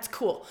view, and that's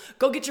cool.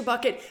 Go get your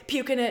bucket,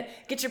 puke in it,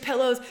 get your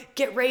pillows,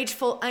 get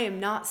rageful. I am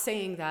not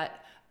saying that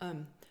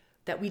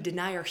we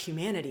deny our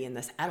humanity in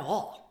this at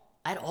all.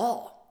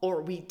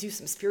 Or we do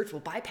some spiritual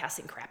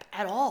bypassing crap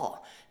at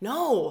all.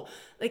 No,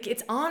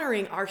 it's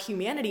honoring our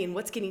humanity and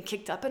what's getting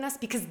kicked up in us,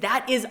 because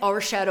that is our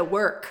shadow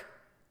work.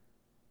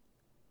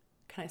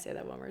 Can I say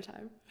that one more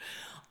time?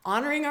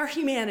 Honoring our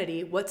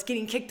humanity, what's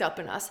getting kicked up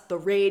in us, the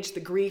rage, the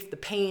grief, the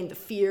pain, the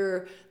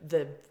fear,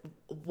 the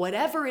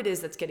whatever it is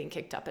that's getting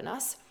kicked up in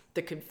us,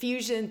 the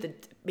confusion,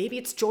 maybe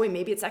it's joy,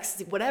 maybe it's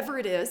ecstasy, whatever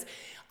it is,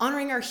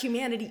 honoring our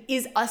humanity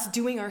is us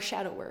doing our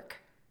shadow work.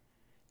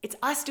 It's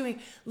us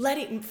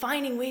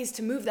finding ways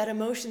to move that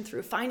emotion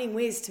through, finding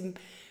ways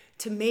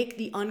to make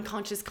the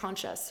unconscious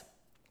conscious.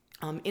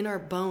 In our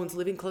bones,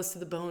 living close to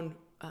the bone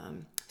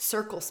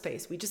circle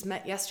space. We just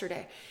met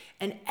yesterday,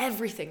 and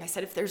everything I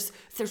said, if there's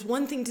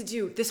one thing to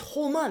do this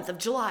whole month of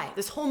July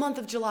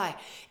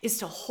is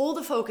to hold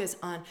a focus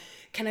on,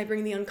 can I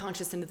bring the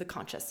unconscious into the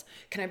conscious?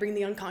 Can I bring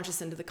the unconscious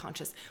into the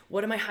conscious?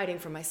 What am I hiding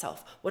from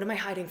myself? What am I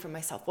hiding from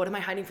myself? What am I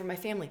hiding from my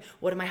family?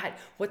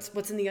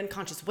 What's in the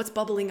unconscious? What's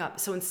bubbling up?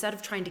 So instead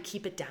of trying to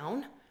keep it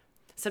down,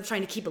 instead of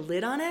trying to keep a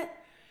lid on it,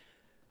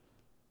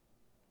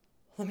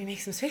 let me make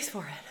some space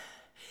for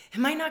it. It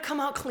might not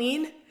come out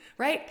clean,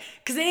 right?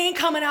 Because it ain't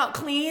coming out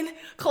clean.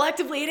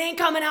 Collectively, it ain't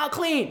coming out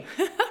clean,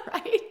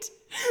 right?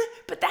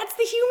 But that's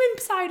the human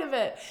side of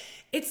it.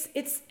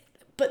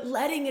 But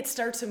letting it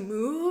start to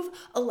move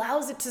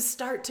allows it to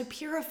start to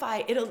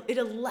purify. It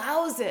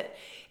allows it.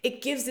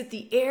 It gives it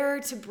the air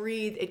to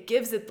breathe. It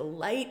gives it the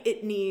light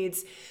it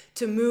needs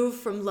to move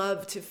from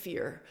love to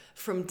fear,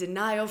 from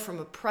denial, from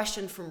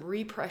oppression, from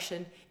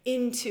repression,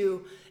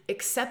 into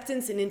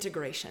acceptance and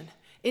integration.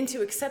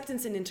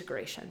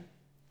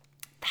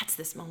 That's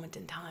this moment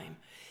in time.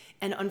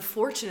 And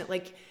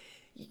unfortunately,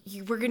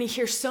 we're going to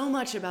hear so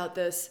much about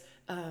this.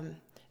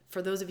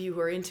 For those of you who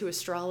are into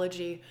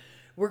astrology,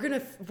 we're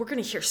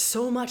gonna hear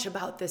so much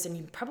about this, and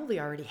you probably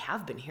already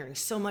have been hearing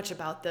so much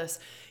about this.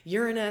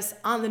 Uranus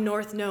on the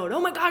North Node. Oh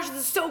my gosh,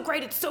 this is so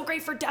great! It's so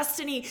great for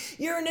destiny.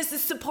 Uranus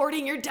is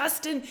supporting your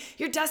destiny.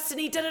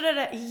 Da da da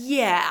da.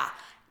 Yeah,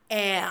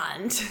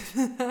 and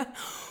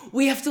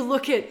we have to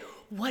look at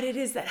what it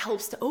is that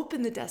helps to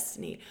open the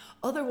destiny.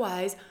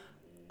 Otherwise,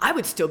 I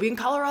would still be in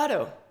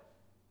Colorado.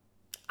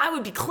 I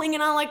would be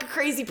clinging on like a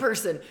crazy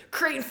person,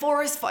 creating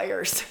forest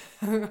fires,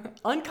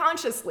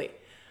 unconsciously.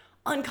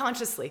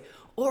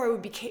 Or I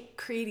would be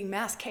creating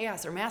mass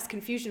chaos or mass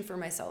confusion for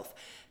myself,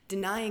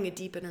 denying a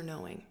deep inner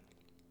knowing.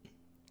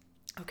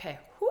 Okay.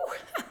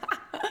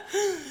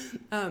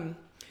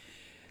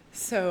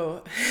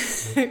 So,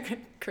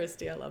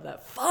 Christy, I love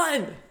that.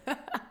 Fun!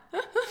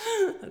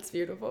 That's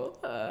beautiful.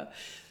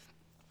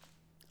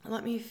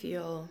 Let me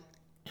feel...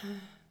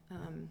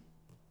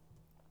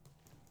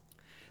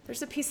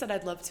 there's a piece that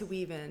I'd love to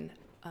weave in,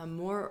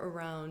 more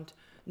around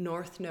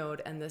North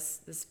Node and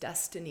this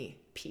destiny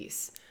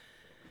piece.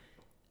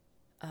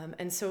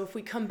 And so if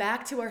we come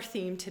back to our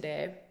theme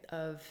today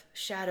of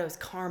shadows,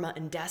 karma,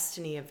 and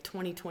destiny of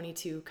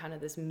 2022, kind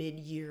of this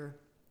mid-year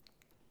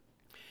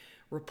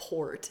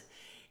report,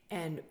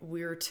 and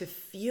we're to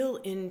feel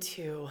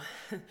into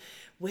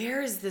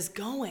where is this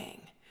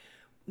going?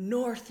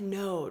 North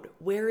Node,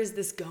 where is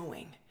this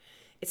going?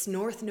 It's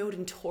North Node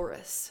in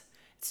Taurus.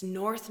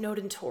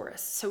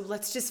 So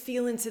let's just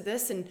feel into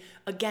this. And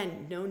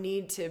again, no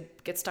need to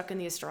get stuck in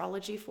the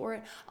astrology for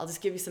it. I'll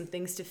just give you some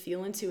things to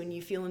feel into, and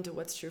you feel into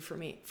what's true for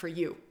me.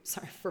 Feel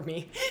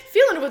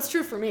into what's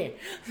true for me.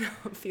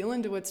 Feel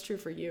into what's true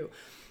for you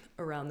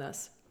around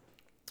this.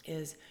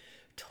 Is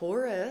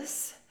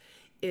Taurus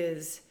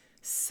is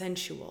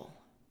sensual,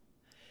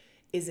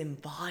 is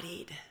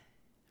embodied.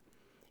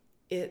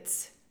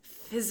 It's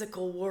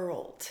physical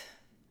world.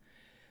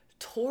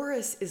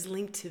 Taurus is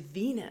linked to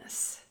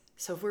Venus.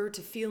 So if we were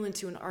to feel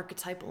into an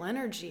archetypal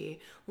energy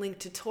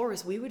linked to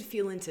Taurus, we would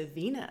feel into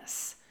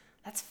Venus.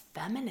 That's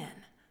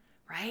feminine,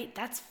 right?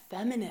 That's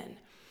feminine.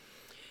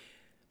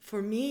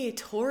 For me,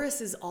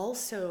 Taurus is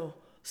also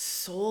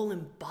soul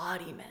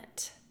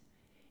embodiment.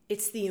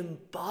 It's the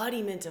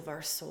embodiment of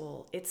our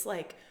soul. It's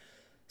like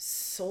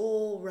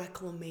soul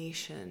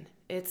reclamation.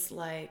 It's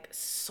like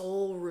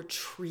soul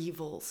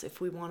retrievals.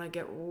 If we want to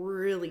get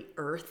really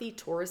earthy,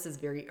 Taurus is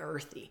very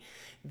earthy,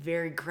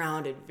 very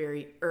grounded,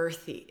 very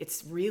earthy.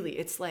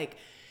 It's like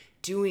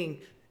doing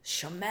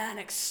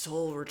shamanic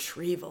soul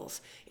retrievals.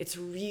 It's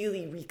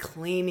really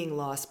reclaiming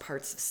lost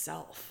parts of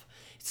self.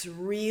 It's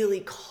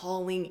really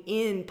calling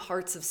in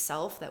parts of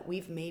self that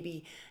we've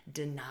maybe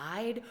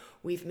denied,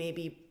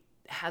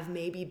 have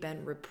maybe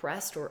been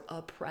repressed or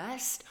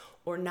oppressed,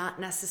 or not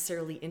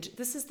necessarily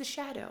this is the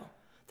shadow.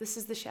 This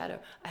is the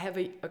shadow. I have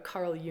a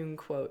Carl Jung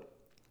quote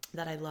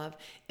that I love.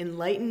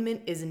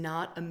 Enlightenment is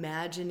not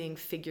imagining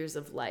figures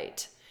of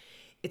light.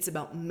 It's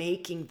about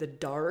making the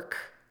dark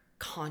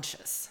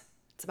conscious.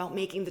 It's about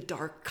making the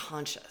dark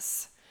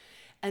conscious.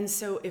 And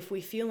so if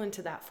we feel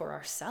into that for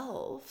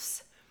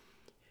ourselves,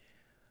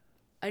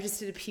 I just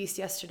did a piece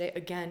yesterday,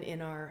 again,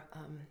 in our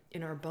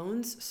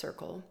Bones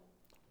Circle.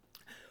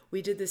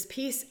 We did this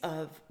piece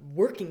of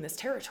working this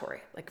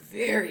territory, like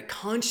very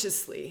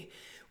consciously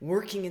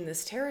working in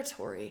this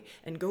territory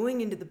and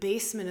going into the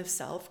basement of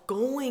self,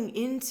 going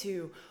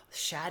into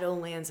shadow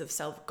lands of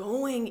self,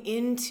 going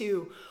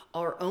into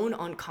our own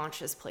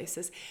unconscious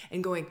places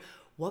and going,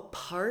 what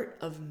part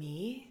of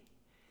me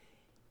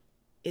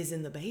is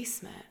in the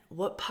basement?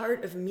 What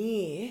part of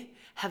me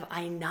have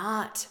I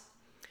not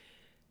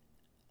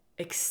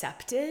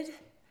accepted?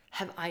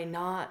 Have I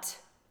not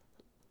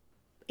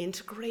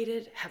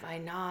integrated? Have I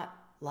not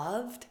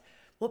loved?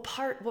 What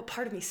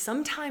part of me?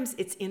 Sometimes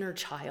it's inner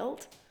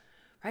child,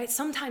 right?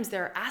 Sometimes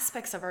there are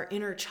aspects of our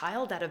inner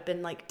child that have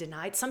been like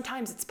denied.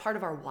 Sometimes it's part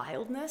of our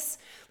wildness.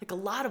 Like a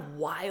lot of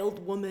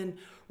wild woman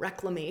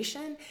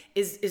reclamation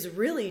is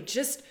really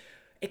just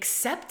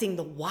accepting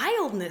the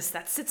wildness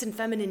that sits in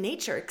feminine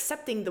nature,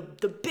 accepting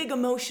the big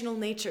emotional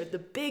nature, the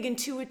big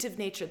intuitive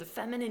nature, the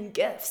feminine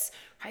gifts,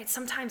 right?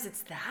 Sometimes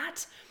it's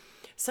that.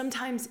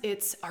 Sometimes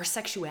it's our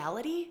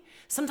sexuality.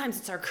 Sometimes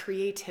it's our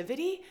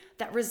creativity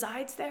that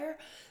resides there.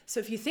 So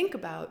if you think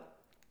about,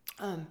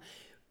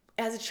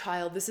 as a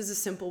child, this is a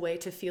simple way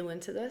to feel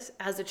into this.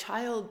 As a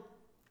child,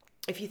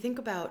 if you think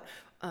about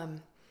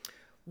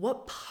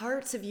what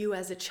parts of you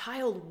as a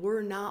child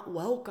were not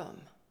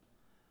welcome,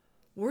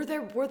 were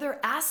there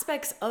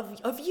aspects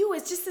of you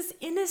as just this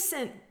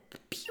innocent,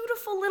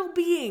 beautiful little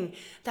being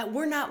that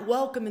were not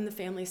welcome in the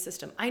family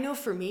system? I know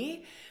for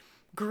me,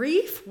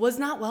 grief was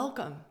not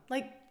welcome.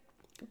 Like,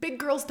 big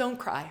girls don't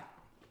cry.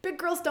 Big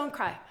girls don't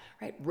cry,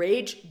 right?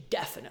 Rage,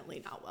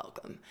 definitely not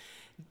welcome.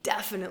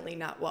 Definitely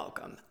not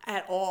welcome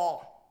at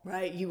all,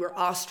 right? You were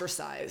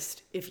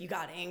ostracized if you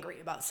got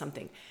angry about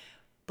something.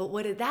 But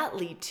what did that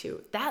lead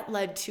to? That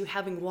led to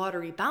having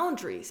watery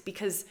boundaries,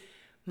 because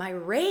my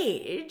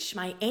rage,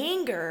 my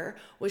anger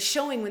was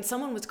showing when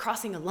someone was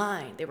crossing a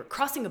line. They were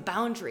crossing a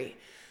boundary.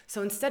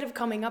 So instead of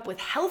coming up with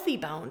healthy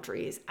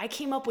boundaries, I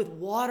came up with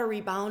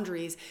watery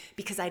boundaries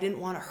because I didn't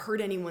want to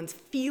hurt anyone's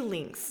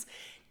feelings.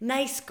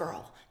 Nice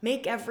girl,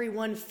 make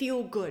everyone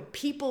feel good,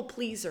 people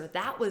pleaser,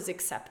 that was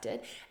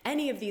accepted.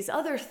 Any of these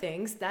other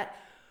things that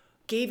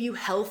gave you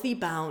healthy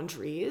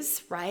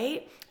boundaries,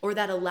 right? Or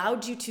that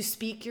allowed you to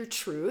speak your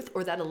truth,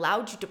 or that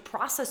allowed you to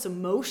process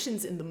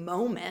emotions in the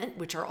moment,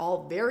 which are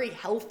all very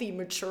healthy,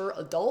 mature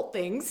adult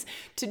things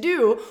to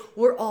do,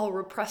 were all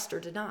repressed or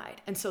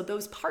denied. And so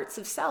those parts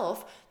of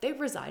self, they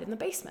reside in the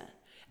basement.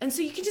 And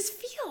so you can just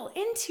feel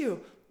into,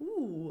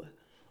 ooh,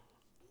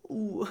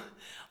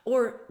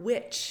 or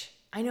witch.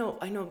 I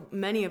know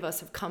many of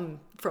us have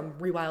come from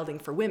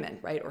Rewilding for Women,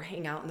 right? Or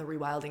hang out in the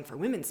Rewilding for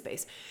Women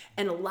space.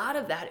 And a lot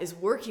of that is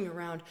working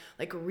around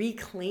like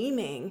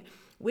reclaiming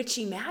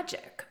witchy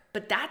magic.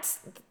 But that's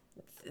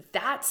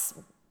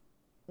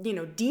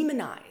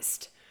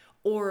demonized,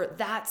 or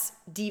that's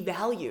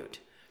devalued.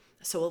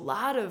 So a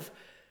lot of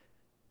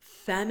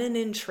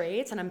feminine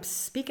traits, and I'm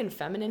speaking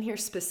feminine here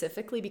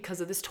specifically because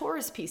of this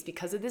Taurus piece,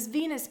 because of this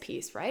Venus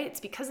piece, right?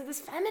 It's because of this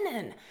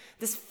feminine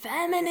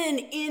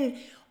in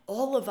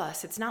all of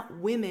us. It's not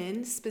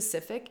women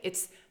specific.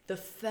 It's the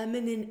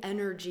feminine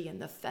energy and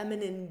the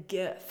feminine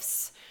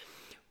gifts,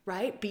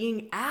 right?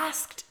 Being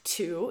asked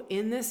to,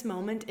 in this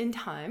moment in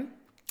time,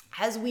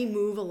 as we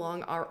move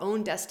along our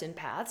own destined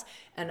paths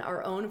and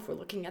our own, if we're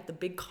looking at the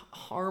big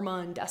karma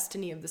and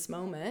destiny of this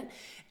moment,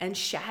 and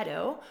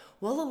shadow,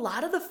 well, a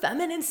lot of the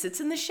feminine sits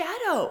in the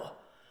shadow.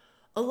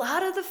 A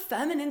lot of the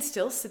feminine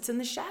still sits in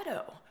the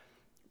shadow.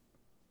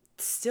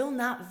 Still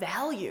not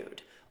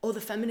valued. Oh, the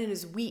feminine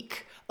is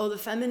weak. Oh, the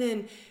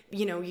feminine,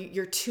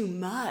 you're too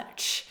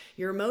much.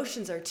 Your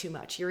emotions are too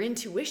much. Your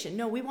intuition.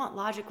 No, we want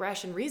logic,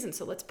 ration, reason.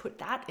 So let's put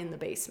that in the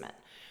basement.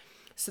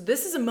 So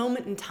this is a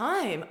moment in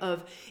time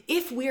of,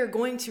 if we are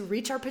going to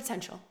reach our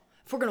potential,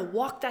 if we're going to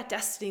walk that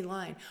destiny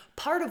line,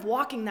 part of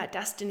walking that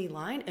destiny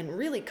line and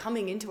really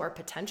coming into our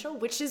potential,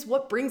 which is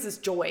what brings us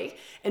joy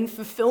and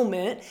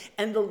fulfillment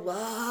and the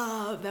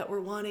love that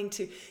we're wanting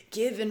to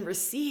give and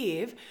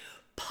receive,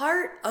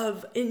 part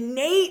of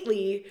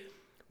innately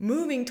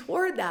moving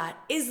toward that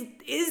is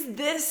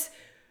this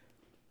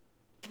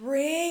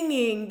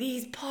bringing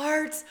these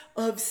parts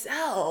of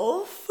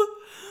self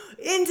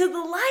into the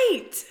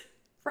light.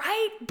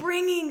 right?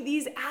 Bringing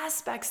these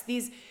aspects,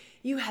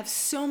 you have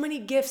so many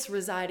gifts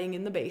residing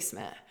in the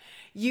basement.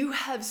 You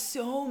have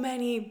so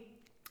many,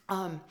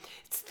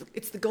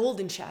 it's the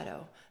golden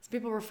shadow. Some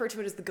people refer to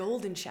it as the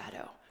golden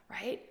shadow,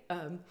 right?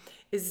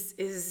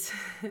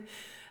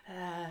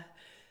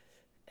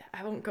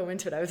 I won't go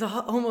into it. I was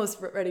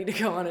almost ready to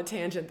go on a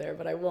tangent there,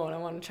 but I won't. I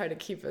want to try to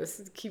keep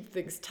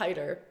things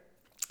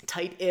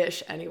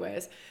tight-ish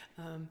anyways.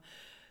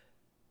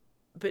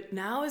 But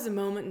now is a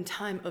moment in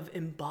time of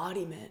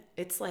embodiment.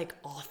 It's like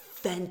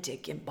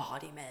authentic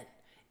embodiment.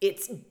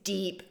 It's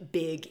deep,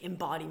 big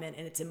embodiment,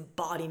 and it's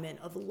embodiment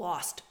of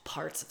lost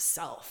parts of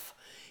self.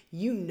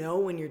 You know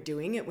when you're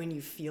doing it, when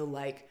you feel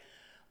like,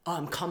 oh,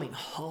 I'm coming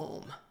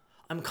home.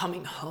 I'm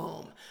coming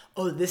home.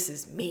 Oh, this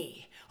is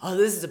me. Oh,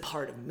 this is a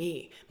part of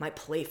me. My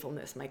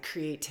playfulness, my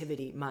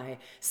creativity, my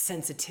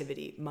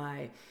sensitivity,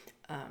 my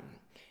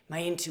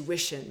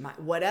intuition, my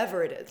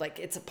whatever it is. Like,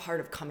 it's a part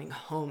of coming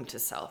home to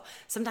self.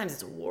 Sometimes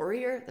it's a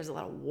warrior. There's a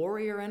lot of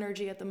warrior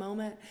energy at the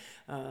moment.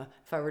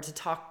 If I were to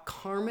talk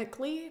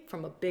karmically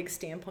from a big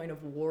standpoint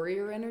of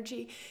warrior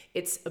energy,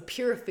 it's a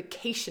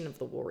purification of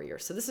the warrior.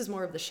 So this is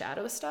more of the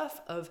shadow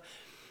stuff of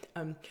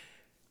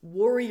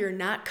warrior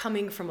not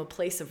coming from a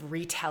place of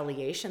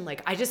retaliation,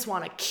 like I just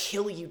want to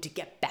kill you to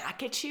get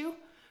back at you,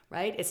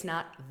 right? It's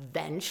not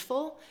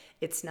vengeful.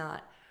 It's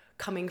not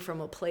coming from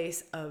a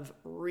place of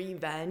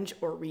revenge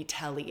or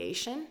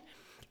retaliation.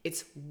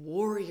 It's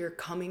warrior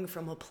coming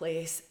from a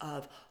place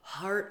of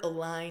heart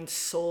aligned,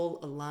 soul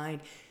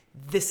aligned.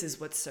 This is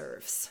what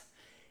serves.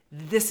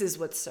 This is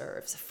what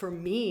serves. For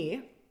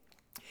me,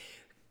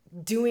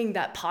 doing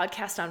that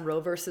podcast on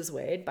Roe versus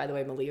Wade, by the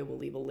way, Malia will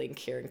leave a link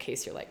here in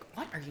case you're like,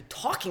 what are you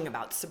talking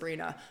about,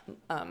 Sabrina?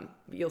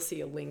 You'll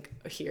see a link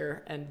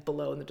here and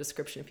below in the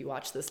description if you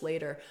watch this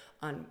later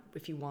on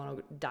if you want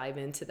to dive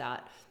into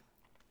that.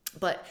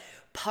 But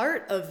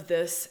part of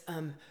this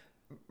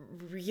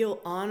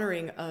real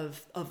honoring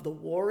of the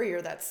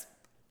warrior that's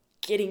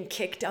getting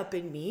kicked up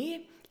in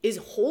me is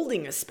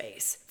holding a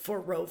space for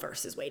Roe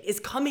versus Wade,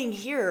 is coming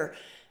here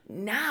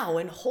now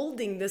and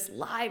holding this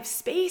live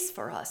space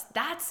for us.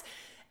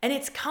 And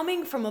it's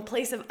coming from a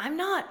place of I'm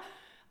not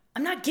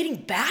getting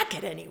back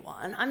at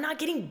anyone. I'm not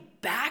getting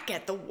back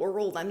at the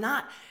world. I'm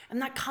not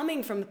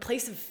coming from a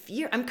place of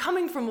fear. I'm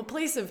coming from a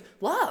place of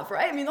love,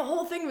 right? I mean, the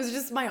whole thing was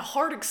just my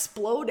heart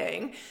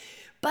exploding,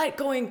 but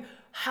going,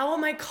 how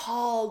am I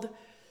called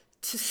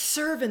to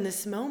serve in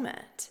this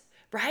moment,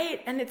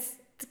 right? And I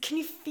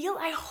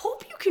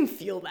hope you can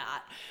feel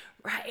that,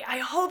 right? I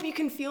hope you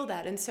can feel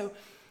that. And so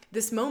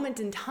this moment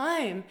in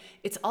time,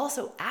 it's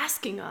also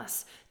asking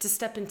us to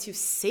step into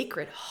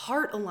sacred,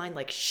 heart-aligned,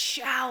 like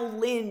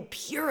Shaolin,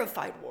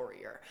 purified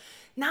warrior.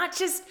 Not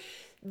just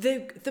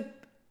the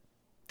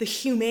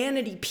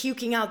humanity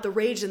puking out the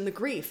rage and the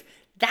grief.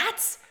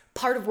 That's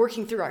part of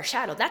working through our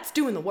shadow. That's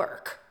doing the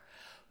work.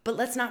 But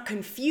let's not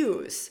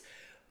confuse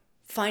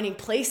finding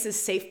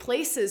places, safe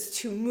places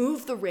to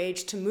move the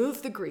rage, to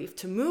move the grief,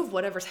 to move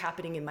whatever's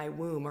happening in my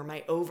womb or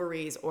my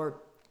ovaries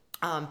or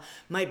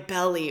my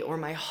belly or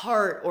my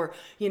heart, or,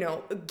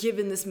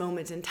 given this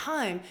moment in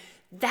time,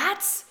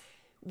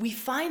 we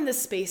find the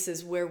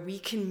spaces where we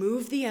can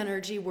move the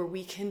energy, where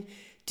we can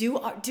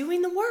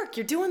doing the work.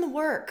 You're doing the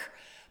work,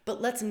 but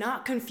let's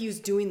not confuse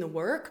doing the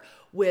work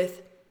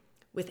with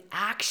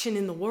action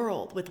in the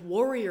world, with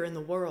warrior in the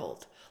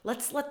world.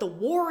 Let's let the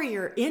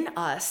warrior in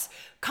us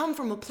come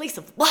from a place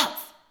of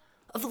love,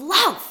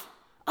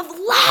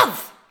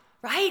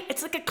 right?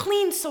 It's like a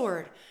clean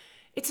sword.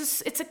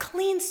 It's a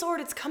clean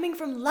sword. It's coming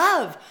from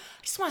love.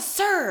 I just want to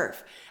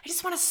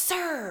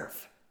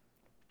serve.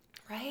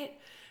 Right?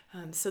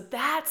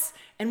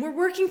 And we're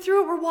working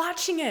through it. We're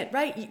watching it,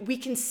 right? We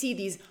can see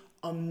these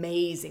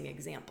amazing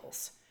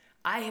examples.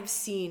 I have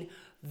seen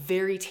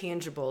very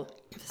tangible.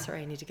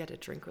 Sorry, I need to get a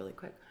drink really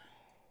quick.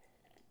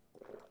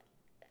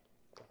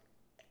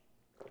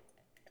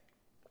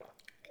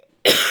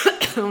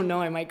 Oh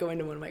no, I might go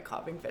into one of my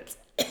coughing fits.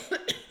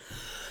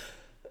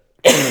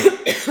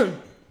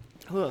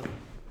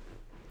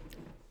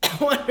 I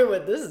wonder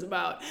what this is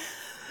about.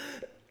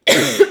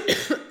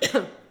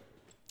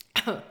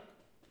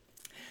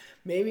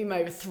 Maybe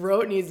my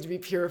throat needs to be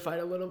purified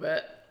a little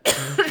bit.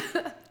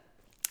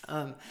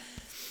 I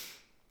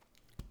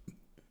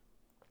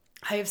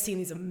have seen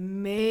these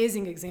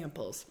amazing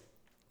examples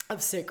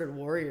of sacred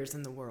warriors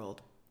in the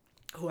world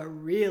who are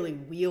really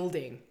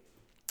wielding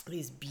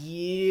these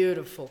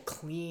beautiful,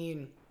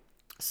 clean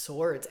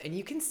swords, and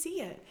you can see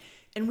it.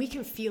 And we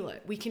can feel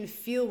it. We can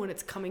feel when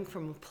it's coming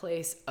from a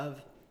place of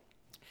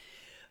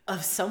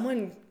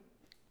someone,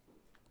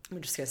 I'm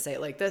just going to say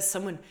it like this,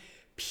 someone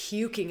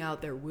puking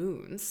out their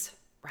wounds,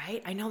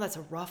 right? I know that's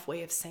a rough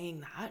way of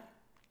saying that.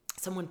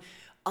 Someone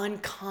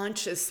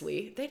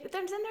unconsciously, they're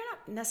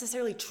not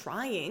necessarily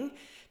trying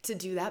to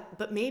do that,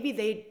 but maybe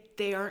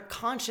they aren't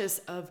conscious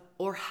of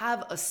or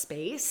have a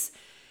space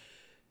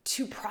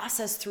to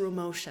process through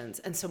emotions.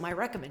 And so my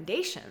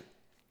recommendation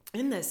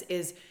in this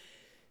is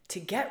to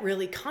get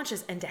really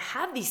conscious and to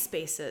have these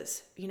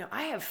spaces.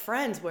 I have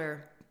friends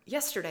where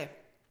yesterday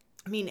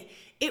I mean,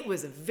 it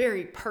was a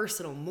very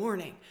personal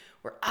morning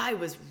where I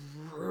was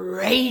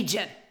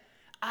raging.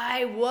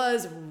 I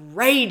was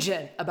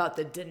raging about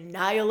the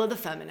denial of the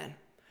feminine.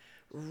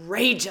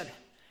 Raging.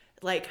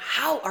 Like,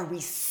 how are we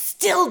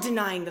still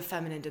denying the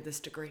feminine to this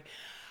degree?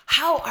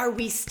 How are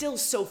we still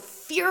so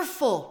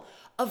fearful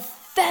of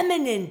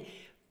feminine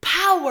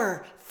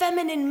power,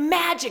 feminine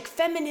magic,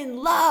 feminine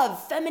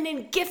love,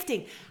 feminine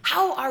gifting?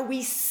 How are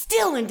we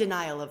still in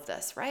denial of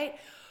this, right?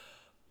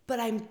 But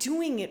I'm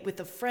doing it with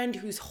a friend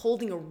who's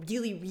holding a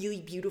really,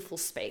 really beautiful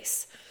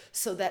space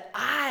so that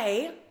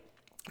I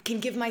can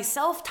give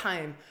myself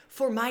time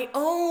for my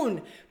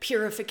own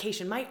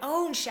purification, my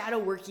own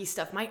shadow worky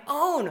stuff, my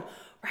own,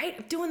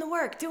 right? Doing the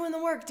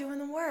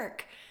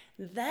work.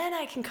 Then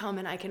I can come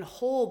and I can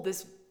hold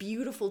this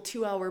beautiful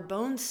 2-hour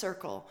bone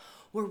circle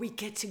where we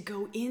get to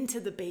go into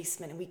the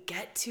basement and we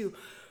get to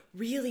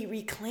really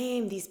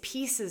reclaim these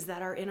pieces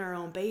that are in our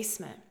own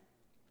basement.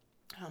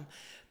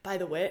 By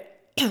the way,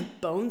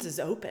 Bones is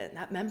open.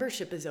 That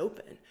membership is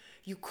open.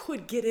 You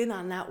could get in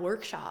on that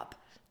workshop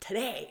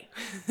today.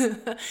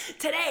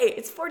 Today,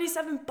 it's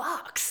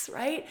 $47,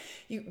 right?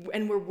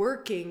 And we're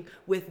working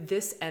with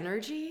this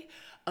energy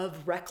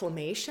of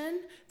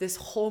reclamation this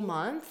whole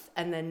month.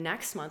 And then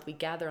next month, we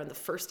gather on the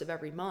first of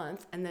every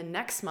month. And then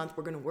next month,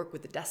 we're going to work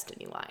with the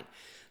Destiny line.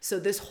 So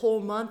this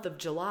whole month of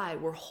July,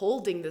 we're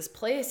holding this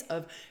place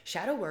of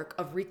shadow work,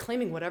 of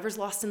reclaiming whatever's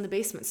lost in the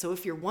basement. So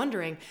if you're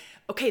wondering,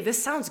 okay,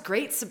 this sounds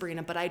great,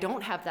 Sabrina, but I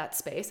don't have that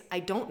space. I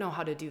don't know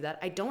how to do that.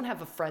 I don't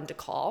have a friend to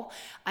call.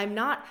 I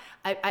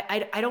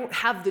don't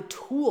have the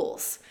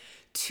tools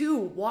to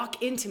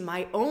walk into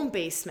my own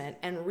basement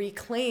and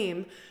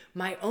reclaim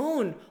my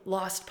own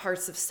lost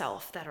parts of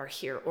self that are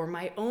here, or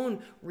my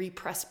own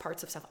repressed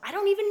parts of self. I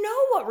don't even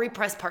know what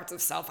repressed parts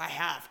of self I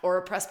have, or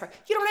oppressed parts.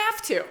 You don't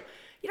have to.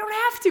 You don't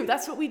have to.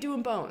 That's what we do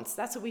in Bones.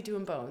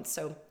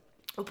 So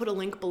I'll put a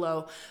link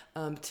below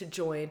to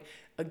join.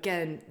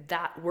 Again,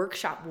 that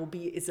workshop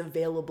is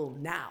available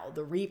now.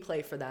 The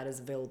replay for that is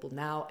available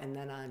now. And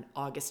then on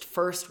August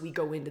 1st, we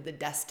go into the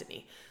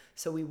Destiny.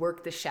 So we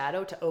work the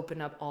shadow to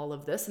open up all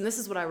of this. And this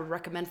is what I would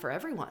recommend for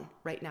everyone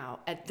right now.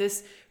 At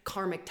this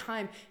karmic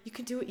time, you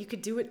could do it. You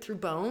could do it through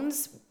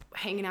Bones,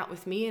 hanging out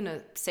with me in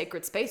a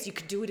sacred space. You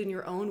could do it in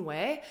your own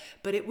way,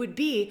 but it would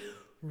be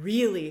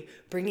really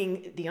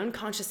bringing the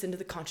unconscious into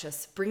the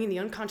conscious,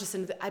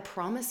 I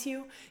promise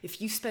you, if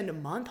you spend a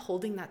month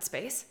holding that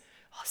space,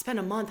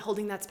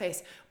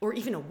 or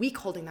even a week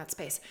holding that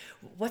space,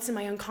 what's in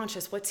my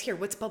unconscious? What's here?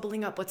 What's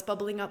bubbling up?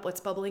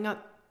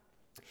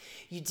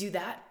 You do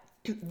that,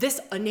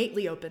 this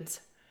innately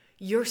opens.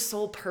 Your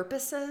soul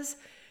purposes,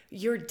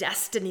 your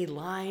destiny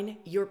line,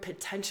 your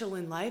potential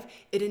in life,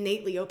 it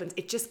innately opens.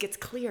 It just gets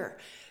clear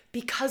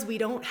because we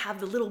don't have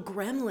the little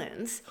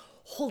gremlins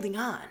holding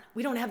on.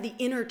 We don't have the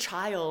inner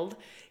child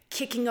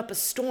kicking up a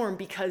storm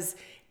because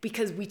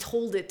we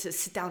told it to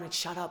sit down and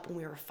shut up when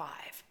we were 5,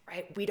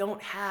 right? We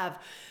don't have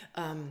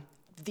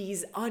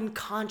these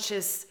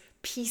unconscious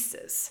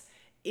pieces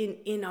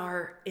in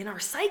our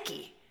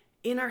psyche,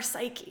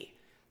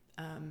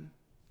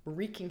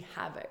 wreaking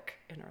havoc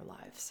in our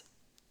lives.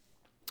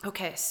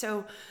 Okay,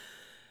 so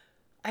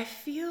I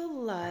feel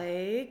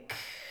like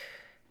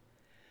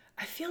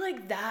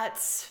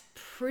that's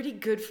pretty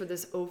good for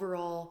this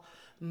overall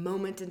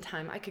moment in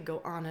time. I could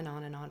go on and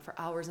on and on for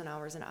hours and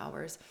hours and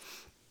hours.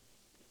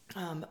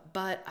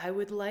 But I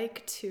would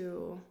like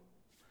to,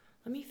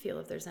 let me feel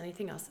if there's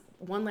anything else.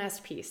 One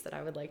last piece that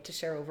I would like to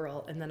share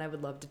overall, and then I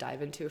would love to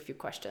dive into a few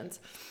questions.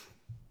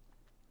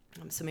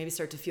 So maybe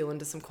start to feel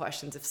into some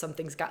questions. If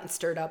something's gotten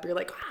stirred up, you're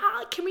like,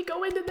 can we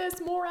go into this,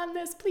 more on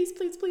this? Please.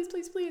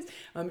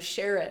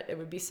 Share it. It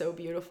would be so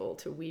beautiful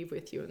to weave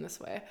with you in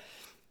this way.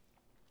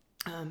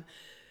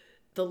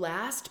 The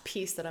last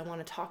piece that I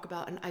want to talk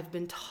about, and I've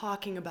been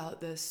talking about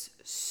this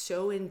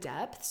so in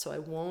depth, so I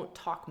won't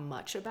talk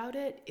much about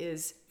it,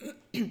 is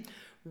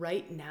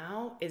right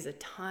now is a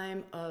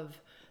time of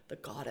the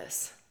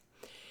goddess.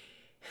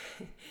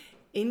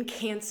 In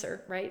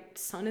Cancer, right?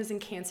 Sun is in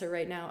Cancer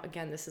right now.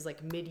 Again, this is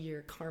like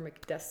mid-year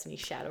karmic destiny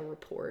shadow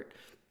report.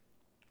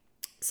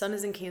 Sun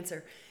is in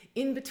Cancer.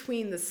 In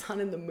between the sun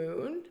and the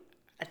moon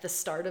at the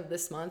start of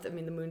this month, I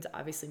mean, the moon's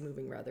obviously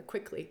moving rather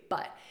quickly,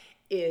 but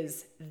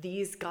this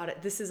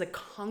is a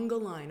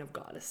conga line of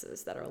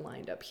goddesses that are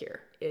lined up here.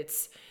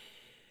 It's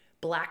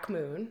Black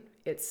Moon,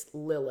 it's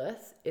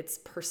Lilith, it's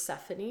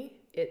Persephone,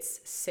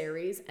 it's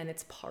Ceres, and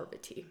it's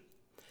Parvati.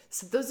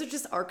 So those are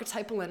just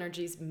archetypal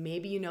energies.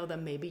 Maybe you know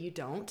them, maybe you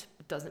don't.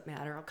 It doesn't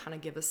matter. I'll kind of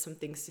give us some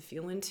things to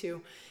feel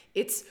into.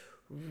 It's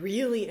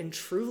really and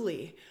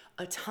truly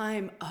a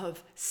time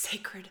of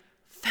sacred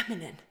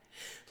feminine.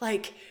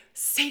 Like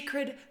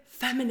sacred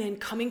feminine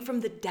coming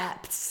from the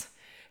depths.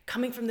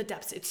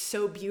 It's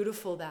so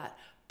beautiful that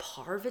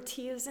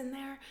Parvati is in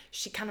there.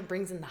 She kind of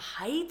brings in the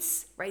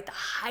heights, right? The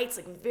heights,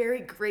 like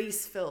very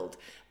grace-filled,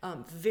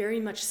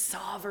 very much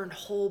sovereign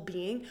whole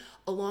being,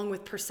 along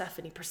with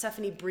Persephone.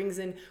 Persephone brings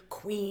in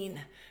queen,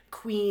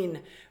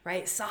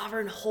 right?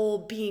 Sovereign whole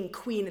being,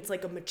 queen. It's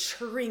like a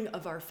maturing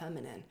of our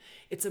feminine.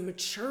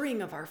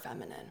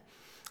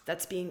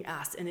 that's being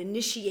asked, and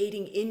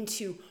initiating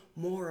into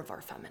more of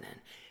our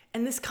feminine.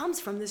 And this comes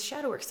from this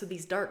shadow work. So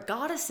these dark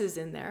goddesses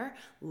in there,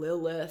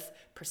 Lilith,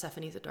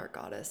 Persephone's a dark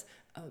goddess,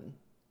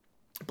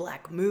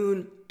 Black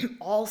Moon,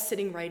 all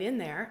sitting right in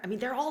there. I mean,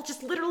 they're all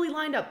just literally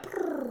lined up,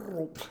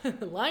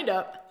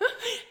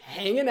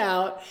 hanging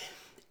out,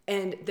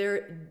 and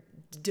they're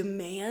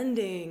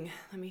demanding,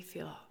 let me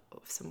feel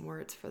some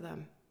words for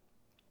them.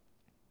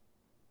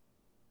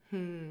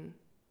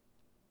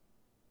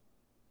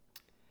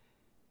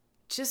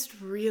 Just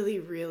really,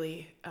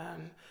 really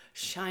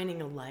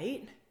shining a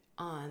light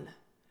on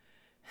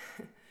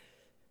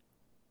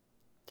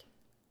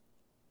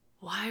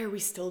why are we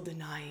still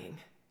denying?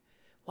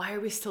 Why are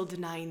we still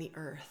denying the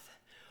earth?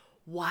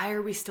 Why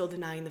are we still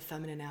denying the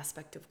feminine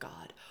aspect of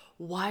God?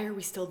 Why are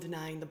we still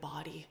denying the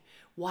body?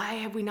 Why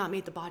have we not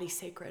made the body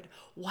sacred?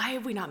 Why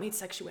have we not made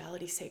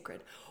sexuality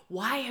sacred?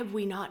 Why have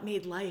we not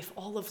made life,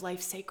 all of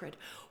life, sacred?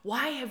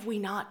 Why have we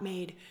not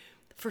made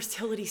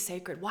fertility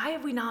sacred? Why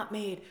have we not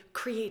made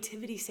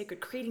creativity sacred,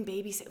 creating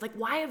babies sacred? Like,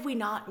 why have we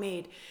not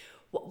made,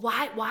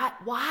 why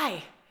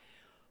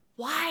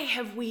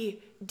have we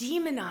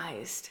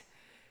demonized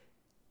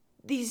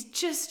these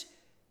just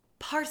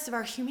parts of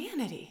our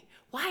humanity?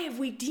 Why have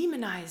we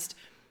demonized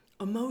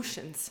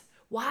emotions?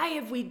 Why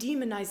have we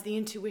demonized the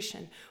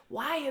intuition?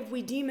 Why have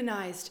we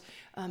demonized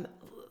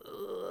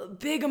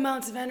big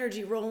amounts of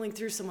energy rolling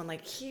through someone,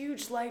 like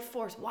huge life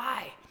force?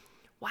 Why?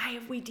 Why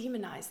have we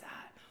demonized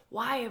that?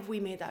 Why have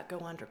we made that go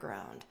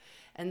underground?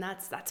 And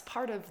that's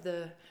part of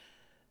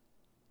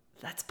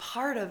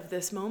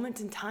this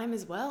moment in time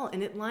as well.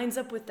 And it lines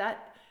up with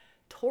that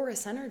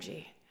Taurus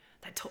energy,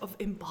 of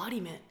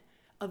embodiment.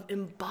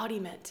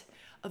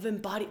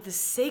 The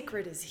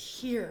sacred is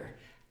here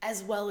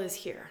as well as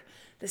here.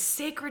 The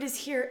sacred is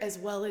here as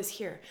well as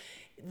here.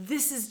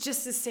 This is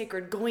just as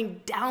sacred.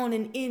 Going down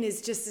and in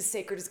is just as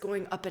sacred as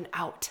going up and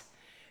out.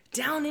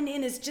 Down and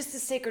in is just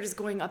as sacred as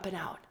going up and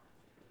out.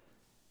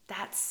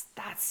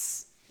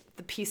 That's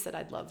the piece that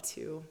I'd love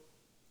to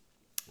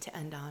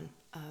end on.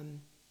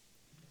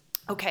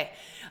 Okay,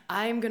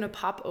 I'm gonna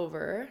pop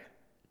over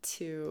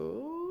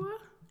to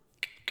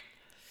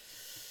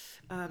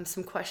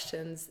some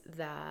questions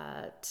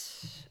that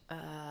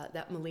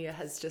Malia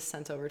has just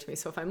sent over to me.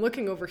 So if I'm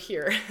looking over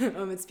here,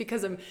 it's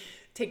because I'm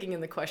taking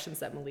in the questions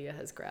that Malia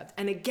has grabbed.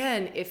 And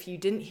again, if you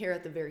didn't hear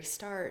at the very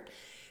start,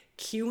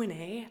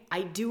 Q&A,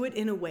 I do it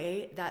in a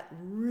way that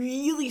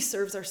really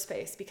serves our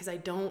space because I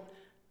don't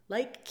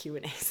like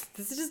Q&As.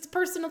 This is just a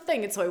personal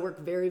thing. And so I work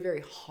very,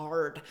 very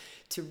hard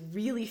to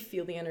really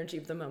feel the energy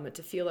of the moment,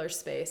 to feel our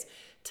space,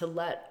 to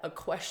let a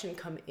question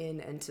come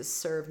in and to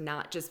serve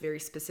not just very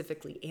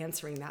specifically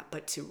answering that,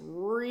 but to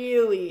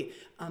really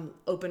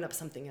open up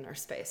something in our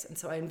space. And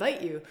so I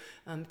invite you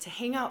to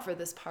hang out for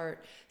this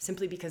part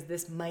simply because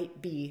this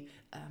might be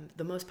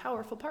the most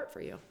powerful part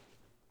for you.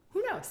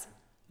 Who knows?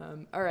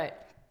 All right.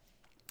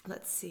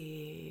 Let's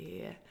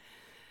see.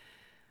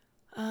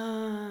 I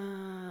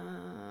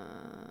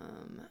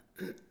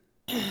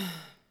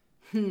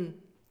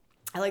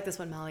like this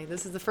one, Molly.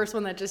 This is the first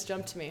one that just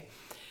jumped to me.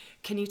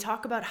 Can you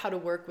talk about how to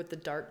work with the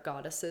dark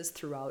goddesses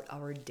throughout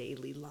our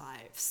daily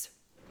lives?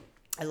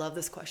 I love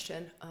this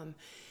question.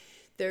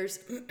 There's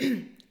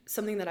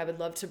something that I would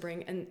love to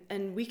bring,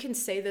 and we can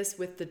say this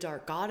with the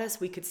dark goddess.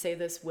 We could say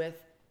this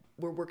with,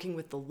 we're working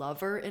with the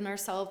lover in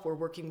ourselves. We're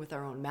working with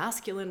our own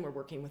masculine. We're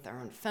working with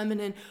our own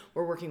feminine.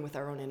 We're working with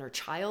our own inner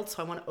child.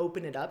 So I want to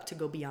open it up to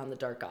go beyond the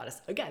dark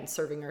goddess. Again,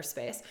 serving our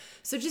space.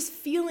 So just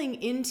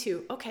feeling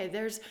into, okay,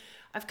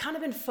 I've kind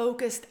of been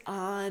focused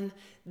on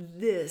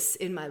this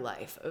in my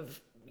life of,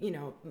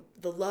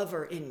 the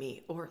lover in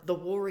me, or the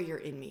warrior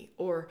in me,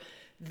 or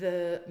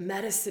the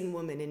medicine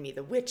woman in me,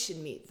 the witch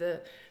in me,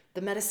 the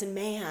medicine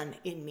man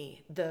in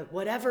me, the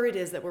whatever it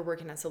is that we're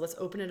working on. So let's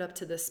open it up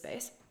to this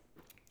space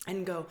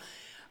and go,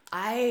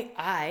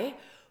 I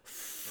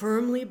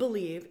firmly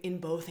believe in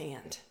both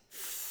and.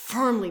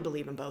 Firmly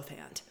believe in both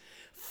and.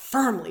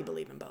 Firmly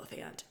believe in both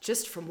and.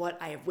 Just from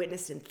what I have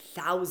witnessed in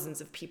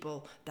thousands of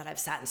people that I've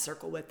sat in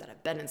circle with, that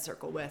I've been in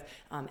circle with,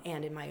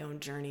 and in my own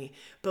journey.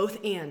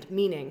 Both and,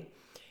 meaning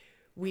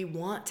we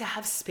want to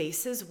have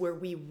spaces where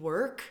we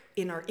work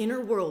in our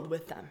inner world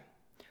with them,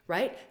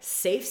 right?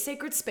 Safe,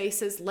 sacred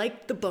spaces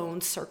like the bone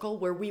circle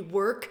where we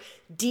work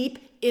deep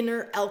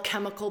inner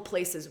alchemical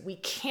places. We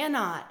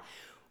cannot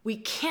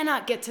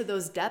get to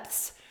those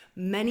depths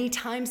many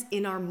times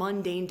in our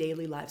mundane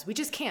daily lives. We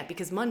just can't,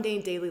 because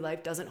mundane daily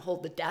life doesn't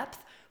hold the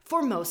depth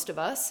for most of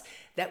us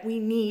that we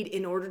need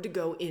in order to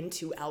go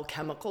into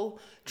alchemical,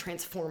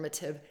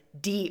 transformative,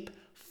 deep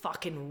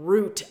fucking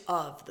root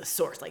of the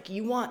source. Like,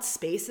 you want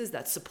spaces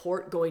that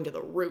support going to the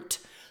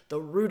root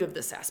of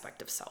this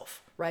aspect of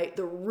self, right?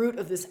 The root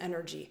of this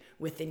energy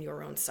within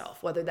your own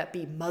self, whether that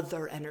be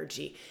mother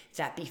energy,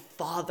 that be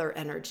father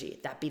energy,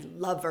 that be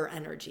lover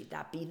energy,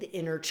 that be the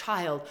inner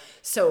child.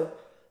 So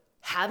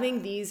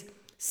having these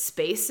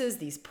spaces,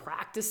 these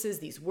practices,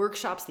 these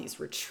workshops, these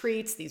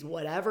retreats, these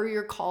whatever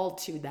you're called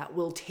to that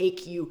will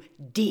take you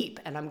deep.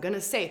 And I'm going to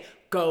say,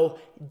 go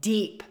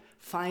deep.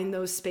 Find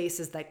those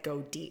spaces that go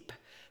deep.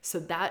 So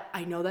that,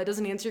 I know that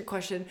doesn't answer your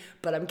question,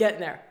 but I'm getting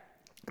there.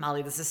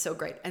 Molly, this is so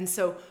great. And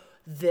so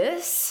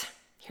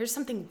here's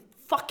something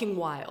fucking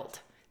wild.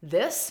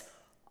 This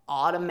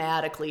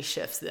automatically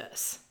shifts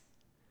this.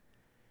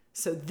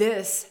 So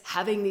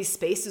having these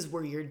spaces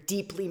where you're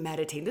deeply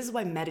meditating, this is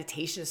why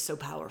meditation is so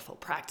powerful,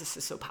 practice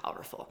is so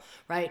powerful,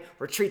 right?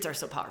 Retreats are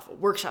so powerful,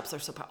 workshops are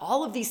so powerful,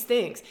 all of these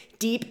things,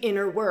 deep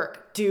inner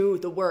work, do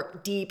the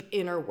work, deep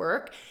inner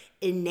work,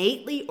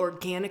 innately,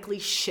 organically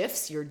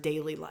shifts your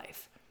daily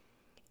life.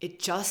 It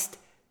just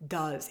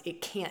does.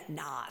 It can't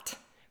not,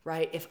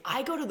 right? If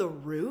I go to the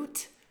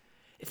root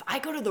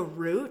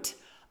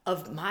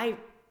of my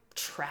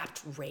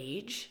trapped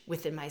rage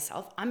within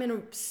myself, I'm in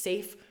a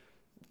safe,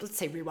 let's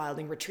say,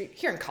 rewilding retreat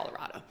here in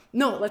Colorado.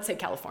 No, let's say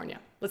California.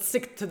 Let's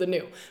stick to the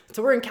new.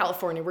 So we're in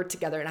California, we're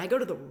together, and I go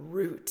to the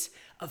root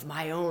of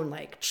my own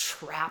like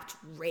trapped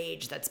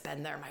rage that's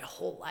been there my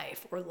whole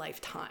life or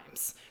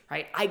lifetimes,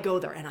 right? I go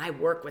there and I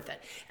work with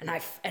it and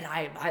I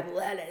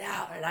let it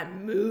out and I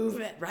move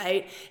it,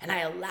 right? And I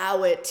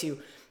allow it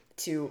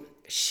to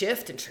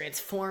shift and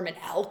transform and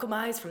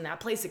alchemize from that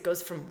place. It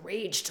goes from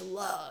rage to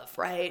love,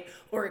 right?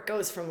 Or it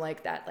goes from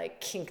like that like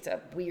kinked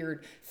up,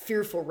 weird,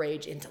 fearful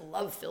rage into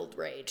love-filled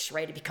rage,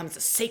 right? It becomes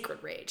a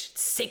sacred rage.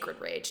 It's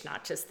sacred rage,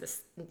 not just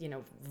this,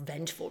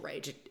 vengeful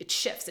rage. It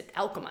shifts, it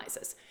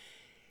alchemizes.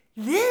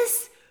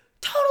 This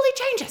totally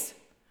changes.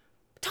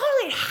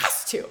 Totally, it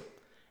has to.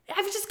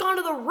 I've just gone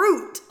to the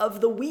root of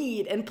the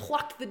weed and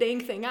plucked the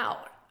dang thing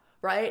out,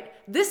 right?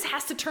 This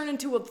has to turn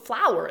into a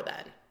flower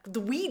then. The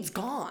weed's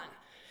gone.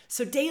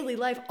 So daily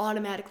life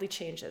automatically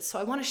changes. So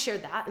I want to share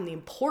that and the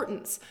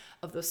importance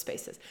of those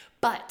spaces.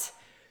 But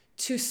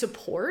to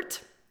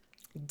support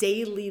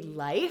daily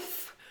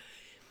life,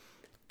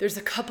 there's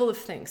a couple of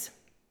things.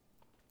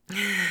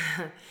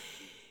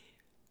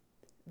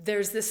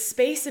 There's this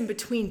space in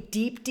between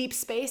deep, deep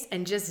space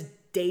and just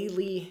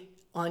daily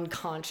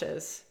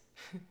unconscious,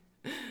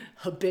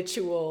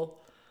 habitual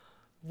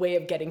way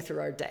of getting through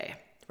our day,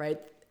 right?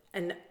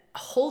 And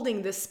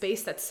holding this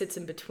space that sits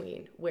in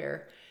between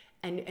where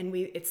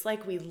it's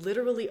like we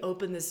literally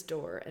open this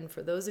door. And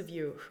for those of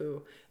you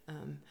who,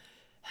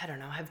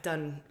 have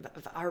done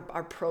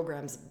our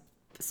programs,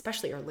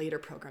 especially our later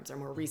programs, our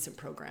more recent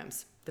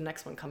programs, the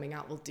next one coming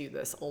out will do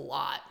this a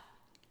lot.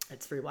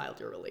 It's Rewild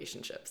Your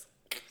Relationships.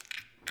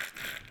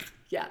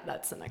 Yeah,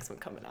 that's the next one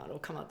coming out. It'll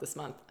come out this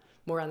month.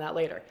 More on that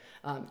later.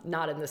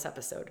 Not in this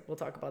episode. We'll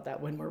talk about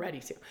that when we're ready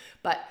to.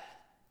 But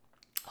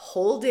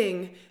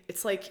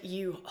it's like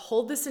you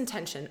hold this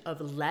intention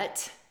of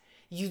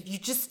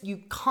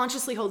you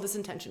consciously hold this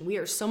intention. We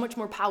are so much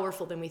more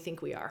powerful than we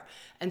think we are.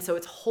 And so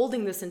it's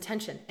holding this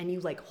intention and you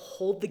like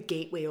hold the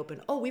gateway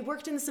open. Oh, we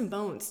worked in this in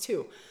Bones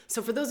too.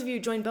 So for those of you who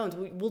join Bones,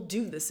 we'll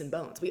do this in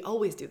Bones. We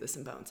always do this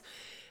in Bones.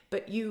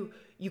 But you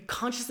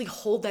consciously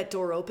hold that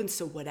door open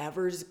so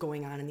whatever's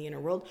going on in the inner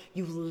world,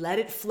 you let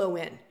it flow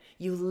in.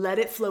 You let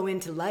it flow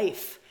into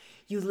life.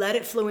 You let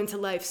it flow into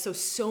life.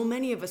 So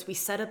many of us, we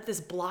set up this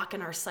block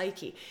in our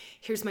psyche.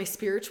 Here's my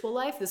spiritual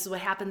life. This is what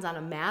happens on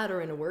a mat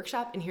or in a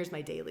workshop. And here's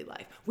my daily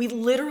life. We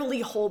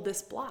literally hold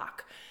this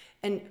block.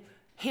 And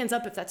hands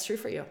up if that's true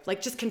for you.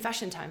 Like just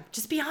confession time.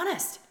 Just be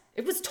honest.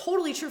 It was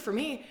totally true for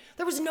me.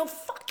 There was no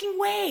fucking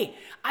way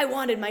I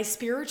wanted my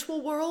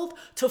spiritual world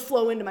to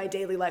flow into my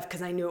daily life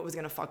because I knew it was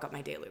going to fuck up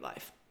my daily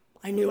life.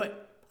 I knew it.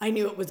 I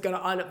knew it was going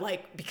to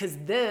because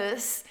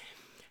this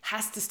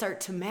has to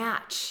start to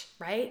match,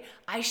 right?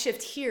 I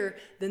shift here,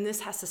 then this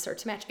has to start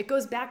to match. It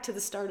goes back to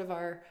the start of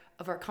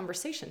our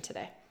conversation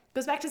today. It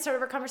goes back to the start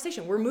of our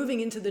conversation. We're moving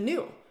into the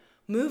new.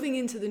 Moving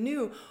into the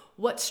new,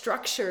 what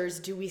structures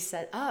do we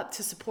set up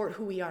to support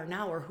who we are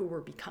now or who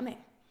we're becoming?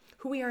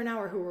 Who we are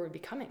now or who we're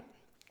becoming.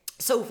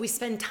 So if we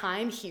spend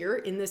time here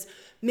in this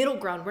middle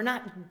ground, we're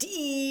not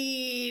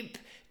deep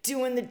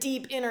doing the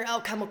deep inner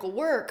alchemical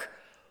work.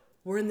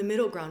 We're in the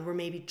middle ground. We're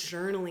maybe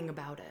journaling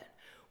about it.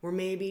 We're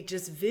maybe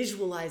just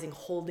visualizing,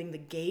 holding the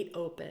gate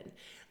open,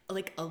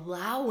 like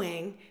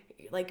allowing,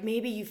 like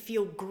maybe you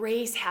feel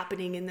grace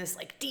happening in this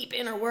like deep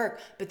inner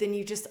work, but then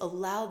you just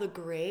allow the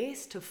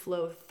grace to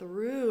flow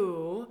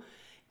through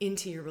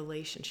into your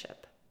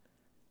relationship.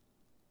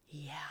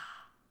 Yeah.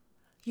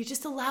 You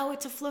just allow it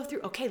to flow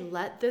through. Okay,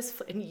 let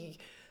this,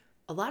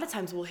 a lot of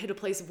times we'll hit a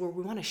place where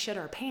we want to shit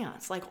our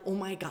pants. Like, oh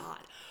my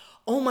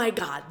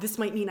God, this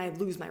might mean I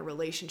lose my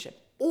relationship.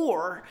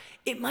 Or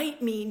it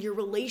might mean your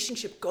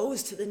relationship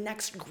goes to the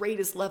next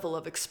greatest level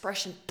of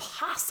expression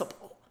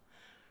possible,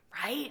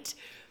 right?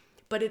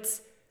 But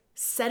it's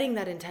setting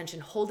that intention,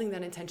 holding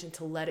that intention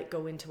to let it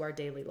go into our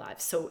daily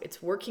lives. So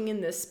it's working in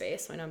this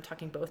space. I know I'm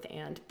talking both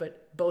and,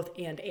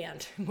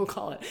 we'll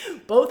call it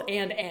both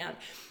and.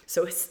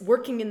 So it's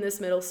working in this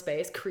middle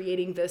space,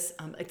 creating this,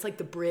 it's like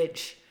the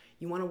bridge.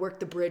 You want to work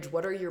the bridge.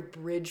 What are your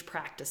bridge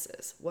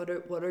practices? What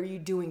are you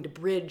doing to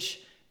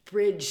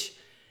bridge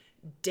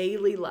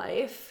daily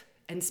life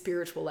and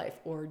spiritual life,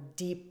 or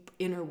deep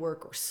inner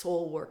work or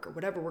soul work or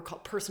whatever we're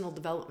called, personal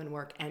development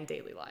work and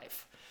daily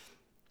life?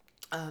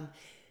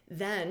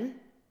 Then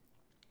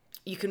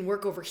you can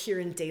work over here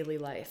in daily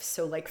life.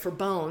 So like for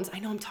Bones, I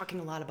know I'm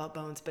talking a lot about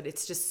Bones, but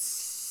it's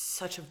just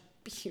such a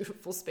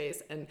beautiful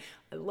space, and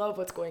I love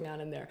what's going on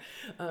in there.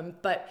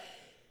 But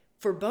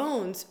for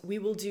bones, we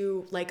will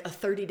do like a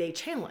 30-day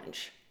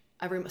challenge.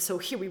 So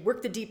here we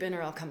work the deep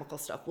inner alchemical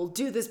stuff. We'll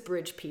do this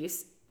bridge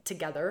piece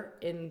together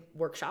in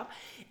workshop,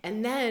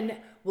 and then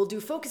we'll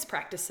do focus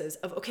practices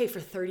of, okay, for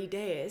 30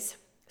 days.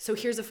 So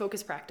here's a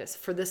focus practice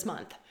for this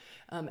month.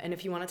 And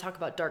if you want to talk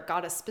about Dark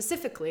Goddess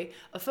specifically,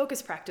 a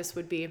focus practice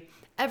would be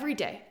every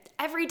day.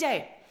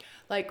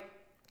 Like,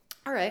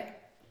 all right,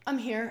 I'm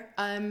here.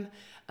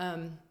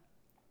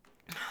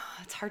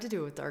 It's hard to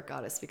do with Dark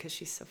Goddess because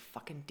she's so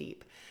fucking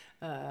deep.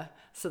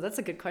 So that's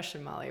a good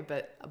question, Molly,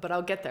 but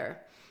I'll get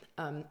there.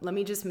 Let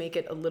me just make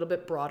it a little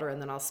bit broader,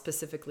 and then I'll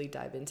specifically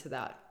dive into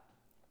that.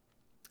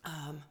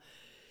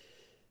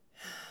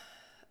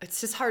 It's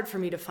just hard for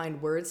me to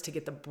find words to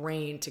get the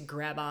brain to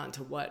grab on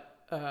to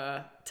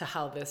to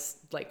how this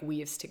like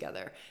weaves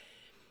together,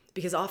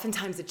 because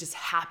oftentimes it just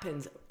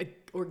happens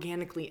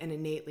organically and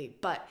innately.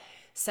 But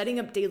setting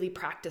up daily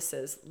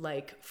practices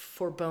like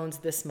for bones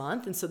this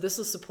month, and so this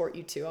will support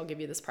you too. I'll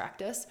give you this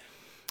practice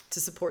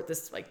to support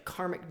this like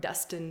karmic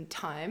destined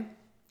time,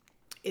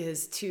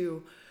 is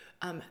to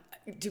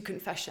do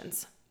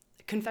confessions.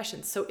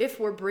 So if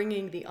we're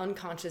bringing the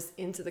unconscious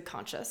into the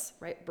conscious,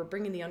 right? We're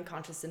bringing the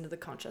unconscious into the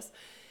conscious.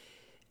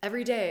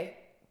 Every day,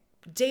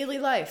 daily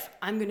life,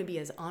 I'm going to be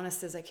as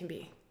honest as I can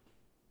be.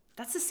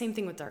 That's the same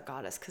thing with Dark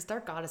Goddess, because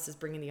Dark Goddess is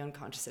bringing the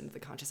unconscious into the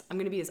conscious. I'm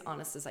going to be as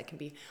honest as I can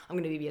be. I'm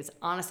going to be as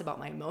honest about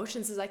my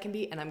emotions as I can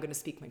be, and I'm going to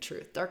speak my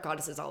truth. Dark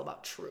Goddess is all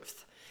about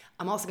truth.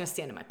 I'm also going to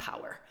stand in my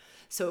power.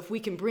 So if we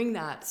can bring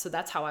that, so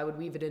that's how I would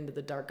weave it into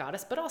the Dark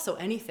Goddess, but also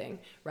anything,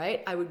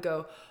 right? I would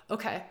go,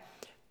 okay,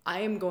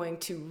 I am going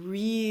to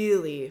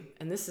really,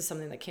 and this is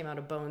something that came out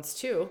of Bones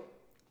too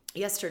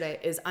yesterday,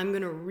 is I'm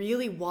going to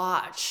really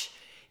watch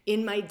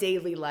in my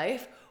daily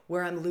life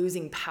where I'm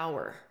losing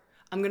power.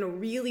 I'm going to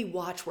really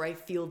watch where I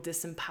feel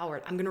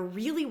disempowered. I'm going to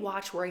really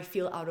watch where I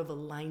feel out of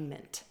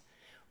alignment,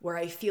 where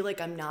I feel like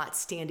I'm not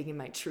standing in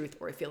my truth,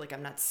 or I feel like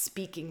I'm not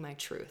speaking my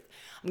truth.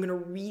 I'm going to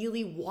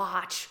really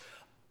watch,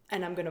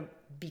 and I'm going to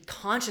be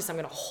conscious. I'm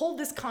going to hold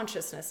this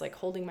consciousness, like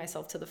holding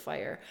myself to the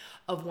fire,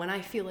 of when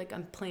I feel like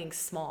I'm playing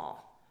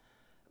small.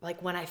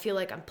 Like when I feel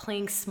like I'm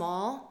playing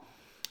small,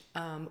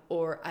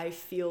 or I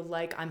feel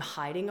like I'm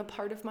hiding a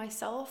part of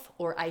myself,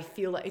 or I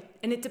feel like,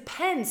 and it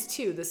depends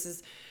too. This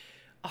is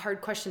a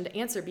hard question to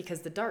answer because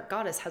the Dark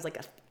Goddess has like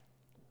 1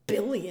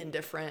 billion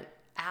different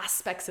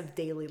aspects of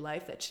daily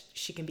life that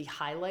she can be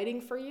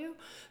highlighting for you.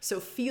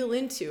 So feel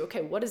into,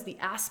 okay, what is the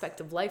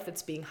aspect of life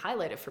that's being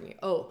highlighted for me?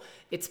 Oh,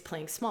 it's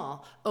playing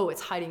small. Oh,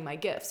 it's hiding my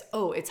gifts.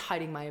 Oh, it's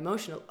hiding my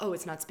emotional. Oh,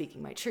 it's not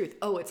speaking my truth.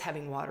 Oh, it's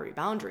having watery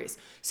boundaries.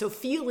 So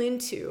feel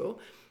into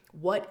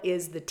what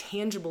is the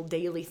tangible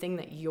daily thing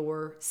that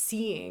you're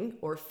seeing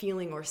or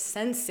feeling or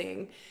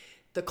sensing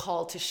the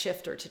call to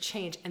shift or to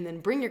change, and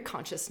then bring your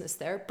consciousness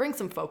there, bring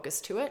some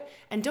focus to it,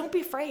 and don't be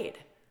afraid.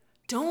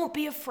 Don't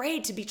be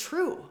afraid to be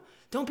true.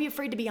 Don't be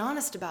afraid to be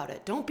honest about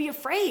it. Don't be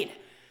afraid.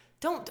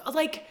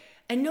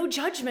 And no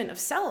judgment of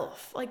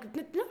self. We did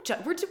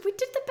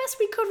the best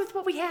we could with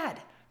what we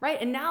had, right?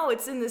 And now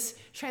it's in this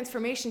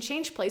transformation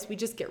change place. We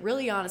just get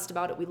really honest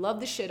about it. We love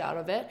the shit out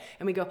of it.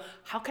 And we go,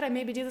 how could I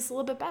maybe do this a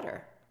little bit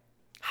better?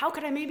 How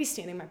could I maybe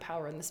stand in my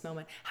power in this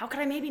moment? How could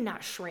I maybe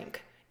not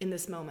shrink in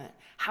this moment?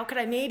 How could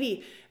I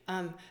maybe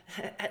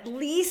at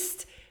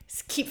least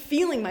keep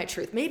feeling my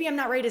truth? Maybe I'm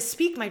not ready to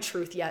speak my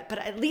truth yet, but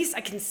at least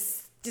I can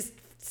just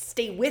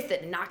stay with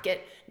it and not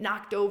get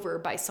knocked over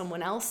by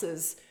someone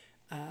else's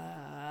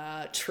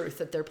truth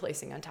that they're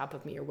placing on top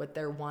of me or what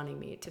they're wanting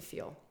me to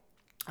feel.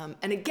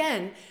 And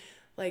again,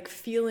 like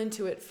feel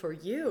into it for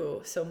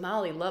you. So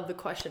Molly, love the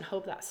question.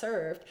 Hope that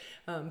served.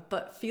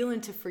 But feel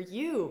into for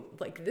you,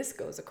 like this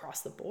goes across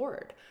the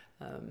board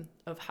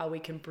of how we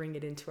can bring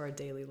it into our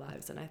daily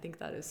lives. And I think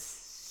that is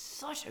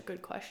such a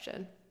good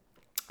question.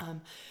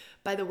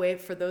 By the way,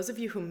 for those of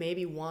you who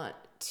maybe want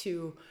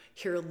to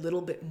hear a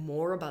little bit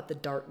more about the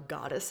Dark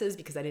Goddesses,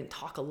 because I didn't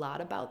talk a lot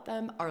about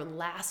them, our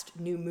last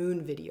new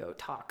moon video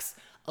talks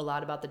a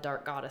lot about the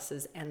Dark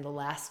Goddesses, and the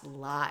last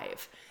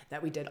live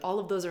that we did. All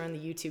of those are on the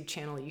YouTube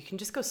channel. You can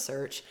just go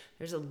search.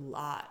 There's a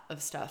lot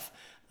of stuff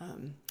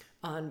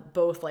on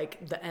both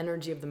like the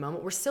energy of the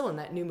moment. We're still in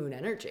that new moon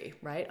energy,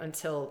 right?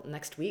 Until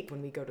next week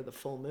when we go to the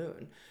full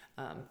moon.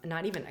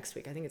 Not even next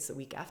week. I think it's the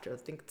week after. I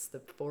think it's the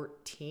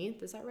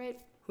 14th. Is that right?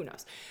 Who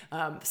knows?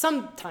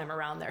 Sometime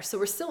around there. So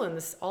we're still in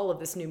all of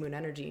this new moon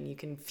energy, and you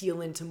can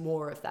feel into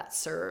more if that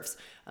serves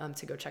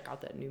to go check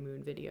out that new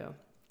moon video.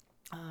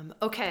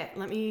 Okay,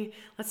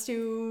 let's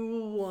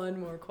do one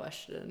more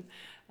question.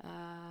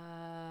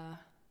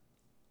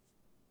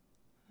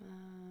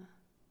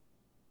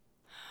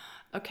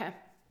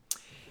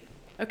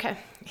 Okay,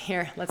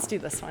 here, let's do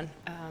this one.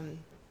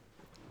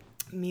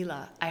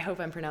 Mila, I hope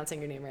I'm pronouncing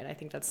your name right. I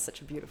think that's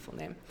such a beautiful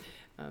name.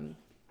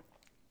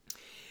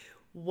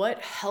 What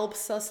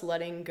helps us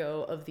letting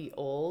go of the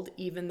old,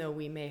 even though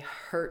we may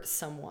hurt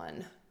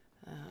someone?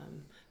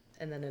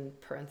 And then in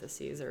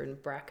parentheses or in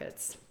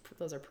brackets,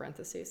 those are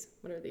parentheses.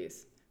 What are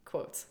these?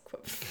 Quotes.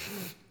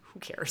 who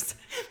cares?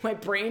 My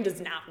brain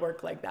does not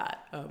work like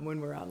that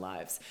when we're on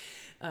lives.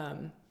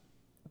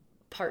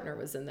 Partner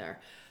was in there.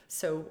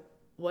 So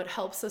what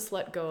helps us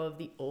let go of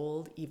the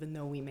old, even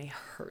though we may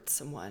hurt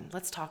someone?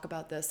 Let's talk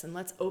about this, and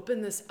let's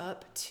open this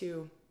up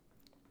to,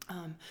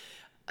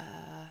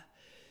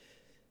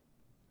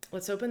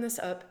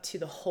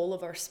 the whole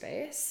of our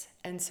space.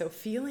 And so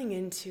feeling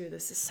into,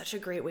 this is such a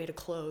great way to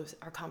close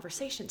our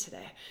conversation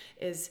today,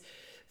 is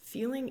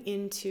feeling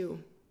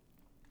into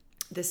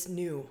this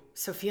new.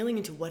 So feeling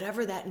into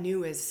whatever that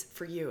new is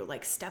for you,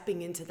 like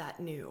stepping into that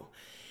new.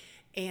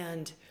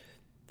 And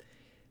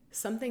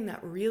something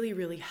that really,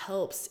 really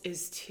helps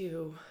is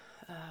to,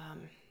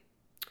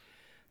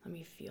 let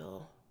me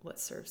feel what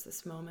serves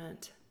this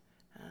moment.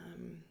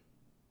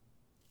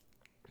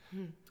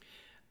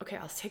 Okay,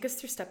 I'll take us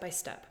through step by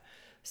step.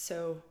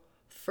 So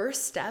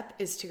first step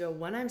is to go,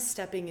 when I'm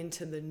stepping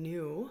into the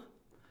new,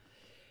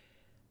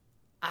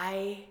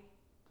 I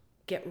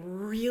get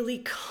really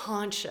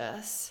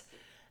conscious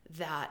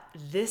that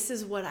this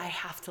is what I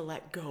have to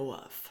let go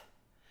of.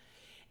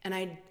 And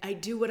I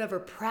do whatever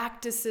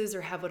practices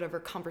or have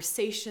whatever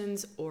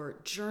conversations or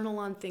journal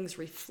on things,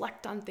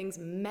 reflect on things,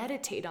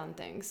 meditate on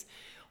things,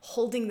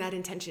 holding that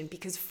intention,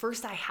 because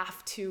first I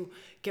have to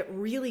get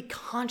really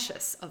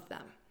conscious of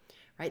them,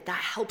 right? That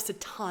helps a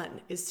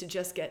ton, is to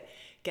just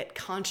get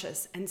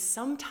conscious. And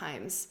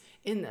sometimes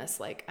in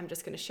this, like I'm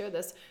just going to share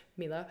this,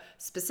 Mila,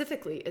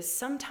 specifically, is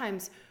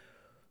sometimes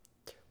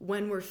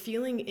when we're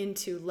feeling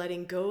into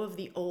letting go of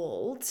the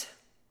old,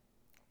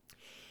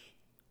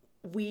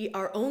 we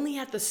are only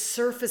at the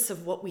surface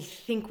of what we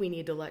think we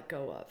need to let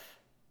go of.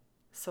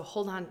 So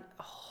hold on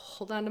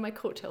to my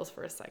coattails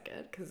for a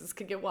second, because this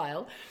could get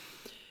wild.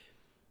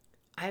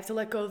 I have to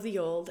let go of the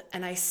old,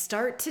 and I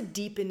start to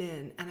deepen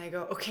in, and I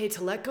go, okay,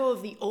 to let go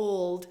of the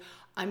old,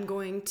 I'm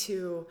going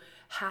to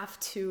have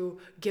to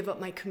give up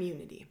my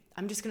community.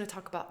 I'm just going to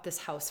talk about this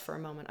house for a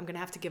moment. I'm going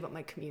to have to give up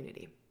my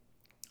community.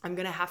 I'm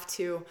going to have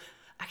to,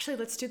 actually,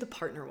 let's do the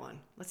partner one.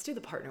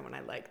 I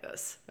like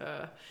this.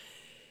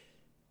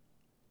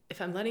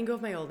 If I'm letting go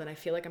of my old and I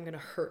feel like I'm going to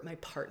hurt my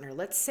partner,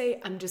 let's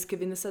say, I'm just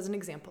giving this as an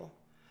example.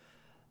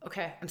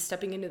 Okay, I'm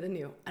stepping into the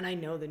new, and I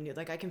know the new,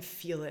 like I can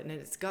feel it, and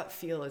it's gut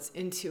feel, it's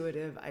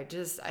intuitive. I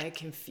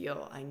can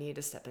feel I need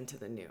to step into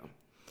the new.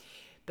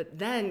 But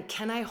then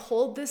can I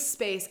hold this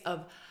space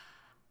of,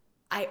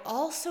 I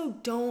also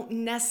don't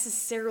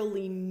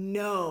necessarily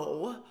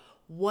know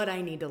what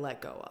I need to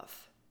let go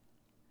of,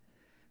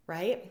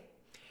 right?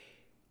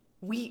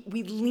 We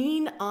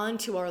lean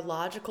onto our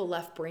logical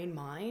left brain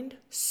mind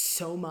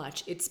so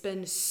much. It's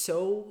been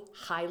so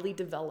highly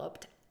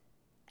developed,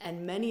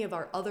 and many of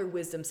our other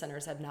wisdom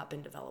centers have not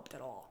been developed at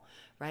all,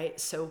 right?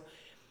 So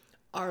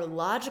our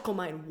logical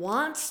mind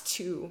wants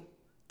to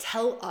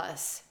tell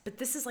us, but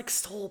this is like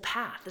soul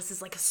path. This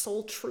is like a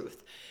soul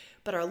truth.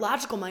 But our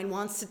logical mind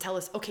wants to tell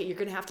us, okay, you're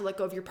going to have to let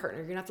go of your partner.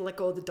 You're going to have to let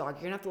go of the dog.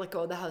 You're going to have to let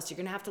go of the house. You're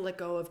going to have to let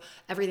go of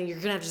everything. You're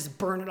going to have to just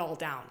burn it all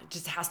down. It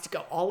just has to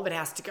go. All of it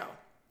has to go.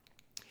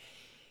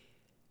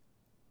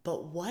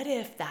 But what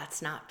if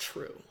that's not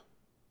true?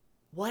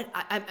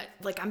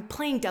 I'm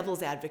playing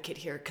devil's advocate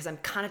here because I'm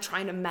kind of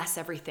trying to mess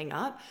everything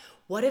up.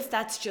 What if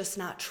that's just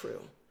not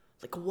true?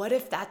 What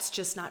if that's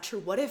just not true?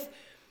 What if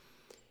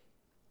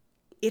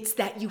it's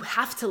that you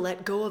have to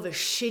let go of a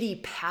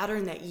shitty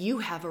pattern that you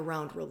have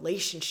around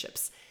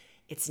relationships?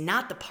 It's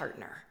not the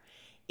partner.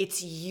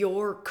 It's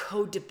your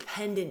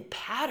codependent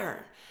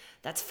pattern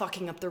that's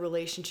fucking up the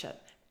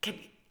relationship.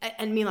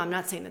 And Mila, I'm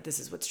not saying that this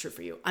is what's true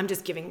for you. I'm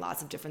just giving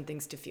lots of different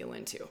things to feel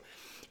into,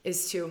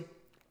 is to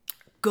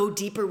go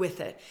deeper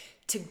with it,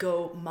 to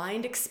go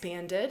mind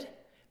expanded,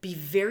 be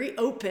very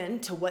open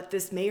to what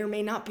this may or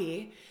may not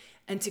be,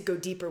 and to go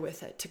deeper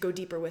with it,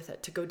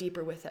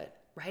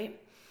 right?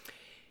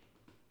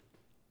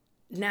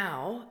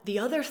 Now, the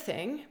other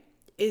thing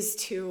is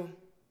to,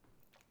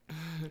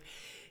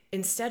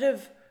 instead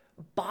of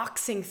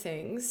boxing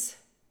things,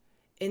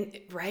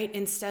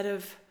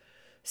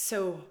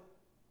 so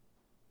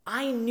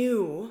I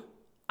knew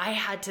I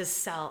had to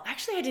sell.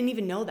 Actually, I didn't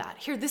even know that.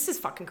 Here, this is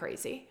fucking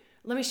crazy.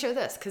 Let me share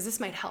this because this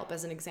might help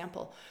as an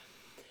example.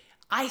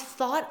 I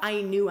thought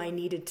I knew I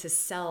needed to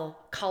sell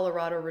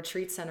Colorado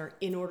Retreat Center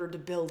in order to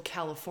build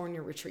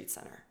California Retreat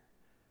Center.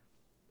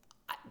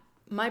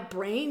 My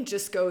brain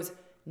just goes,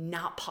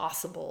 not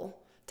possible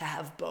to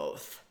have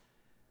both.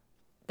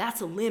 That's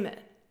a limit.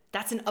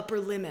 That's an upper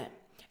limit.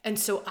 And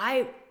so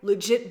I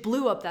legit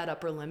blew up that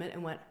upper limit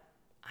and went,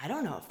 I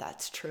don't know if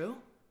that's true.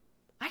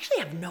 I actually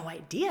have no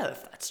idea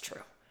if that's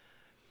true.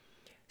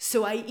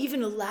 So I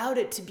even allowed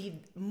it to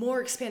be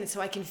more expanded so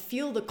I can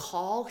feel the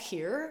call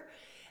here.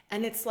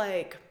 And it's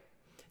like,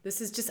 this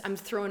is just, I'm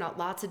throwing out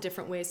lots of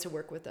different ways to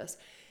work with this.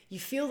 You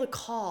feel the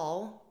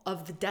call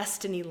of the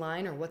destiny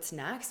line or what's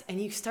next,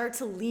 and you start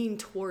to lean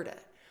toward it.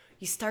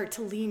 You start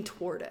to lean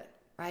toward it,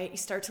 right? You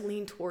start to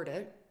lean toward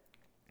it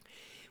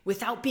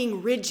without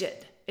being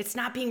rigid. It's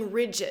not being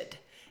rigid.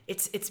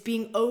 It's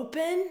being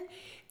open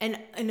and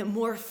in a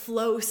more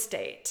flow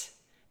state.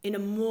 in a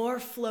more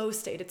flow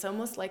state. It's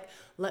almost like,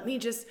 let me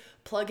just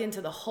plug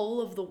into the whole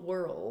of the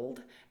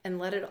world and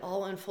let it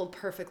all unfold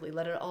perfectly.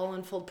 Let it all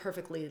unfold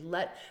perfectly.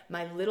 Let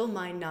my little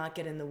mind not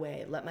get in the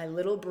way. Let my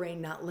little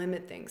brain not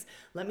limit things.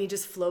 Let me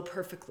just flow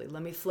perfectly.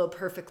 Let me flow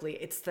perfectly.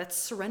 It's that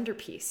surrender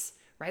piece,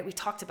 right? We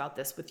talked about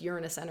this with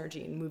Uranus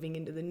energy and moving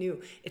into the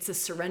new. It's a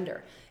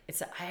surrender.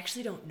 It's I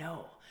actually don't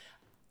know.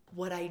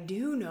 What I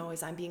do know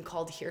is I'm being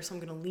called here, so I'm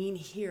going to lean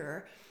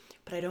here,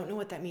 but I don't know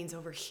what that means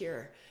over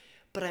here.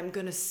 But I'm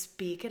going to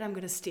speak it. I'm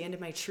going to stand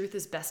in my truth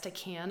as best I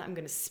can. I'm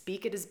going to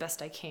speak it as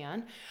best I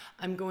can.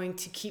 I'm going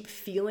to keep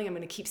feeling. I'm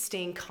going to keep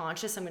staying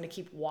conscious. I'm going to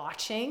keep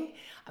watching.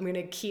 I'm going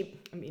to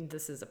keep,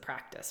 this is a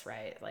practice,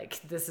 right?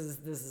 Like this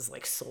is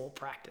like soul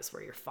practice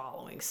where you're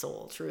following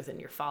soul truth and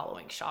you're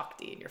following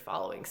Shakti and you're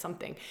following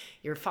something.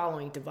 You're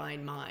following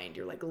divine mind.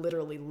 You're like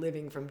literally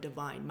living from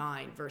divine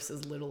mind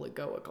versus little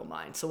egoical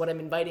mind. So what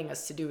I'm inviting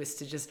us to do is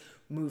to just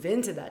move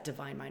into that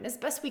divine mind as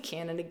best we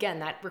can. And again,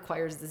 that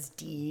requires this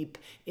deep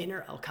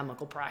inner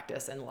alchemical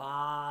practice and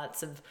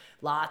lots of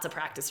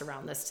practice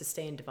around this to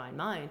stay in divine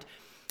mind.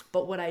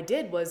 But what I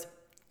did was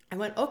I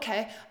went,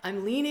 okay,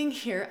 I'm leaning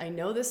here. I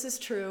know this is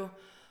true.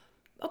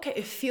 Okay,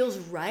 it feels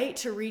right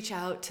to reach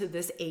out to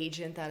this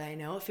agent that I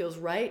know. It feels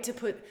right to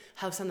put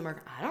house on the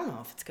market. I don't know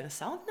if it's going to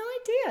sell. No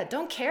idea.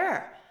 Don't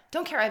care.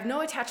 I have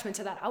no attachment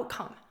to that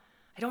outcome.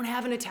 I don't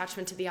have an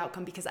attachment to the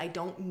outcome because I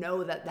don't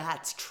know that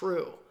that's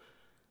true.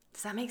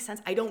 Does that make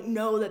sense? I don't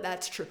know that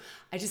that's true.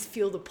 I just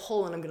feel the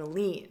pull and I'm going to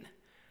lean.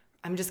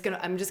 I'm just going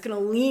to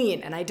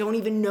lean, and I don't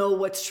even know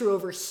what's true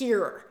over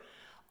here.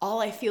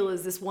 All I feel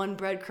is this one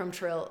breadcrumb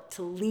trail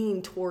to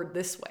lean toward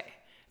this way.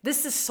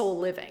 This is soul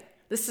living.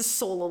 This is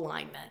soul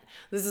alignment.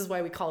 This is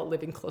why we call it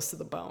living close to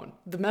the bone.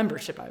 The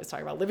membership I was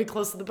talking about, living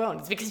close to the bone.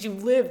 It's because you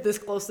live this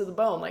close to the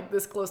bone, like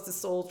this close to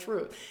soul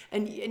truth.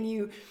 And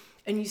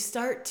you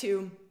start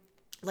to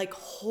like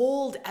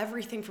hold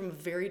everything from a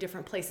very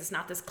different place. It's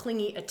not this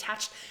clingy,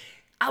 attached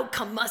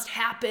outcome must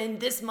happen.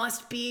 This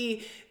must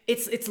be.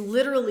 It's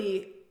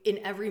literally in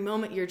every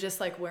moment you're just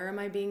like, where am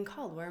I being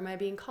called? Where am I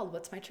being called?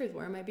 What's my truth?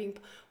 Where am I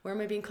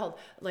being called?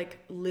 Like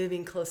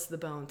living close to the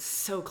bone,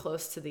 so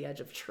close to the edge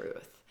of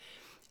truth.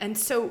 And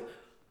so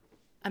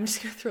I'm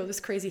just going to throw this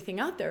crazy thing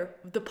out there.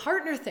 The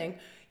partner thing,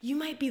 you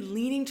might be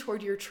leaning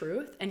toward your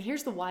truth. And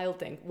here's the wild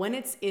thing. When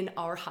it's in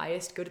our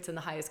highest good, it's in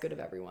the highest good of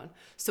everyone.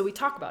 So we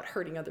talk about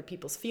hurting other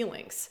people's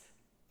feelings,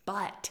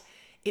 but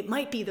it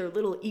might be their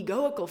little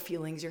egoical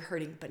feelings you're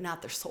hurting, but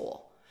not their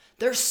soul.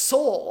 Their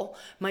soul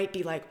might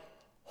be like,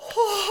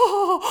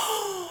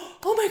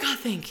 oh my God,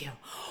 thank you.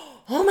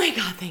 Oh my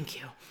God, thank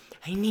you.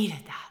 I needed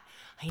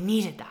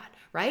that,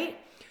 right?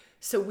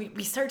 So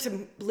we start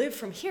to live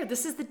from here.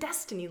 This is the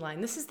destiny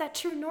line. This is that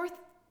true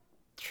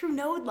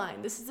node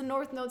line. This is the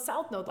north node,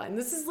 south node line.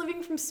 This is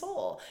living from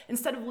soul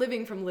instead of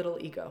living from little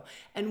ego.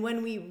 And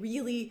when we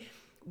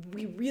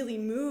really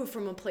move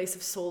from a place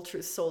of soul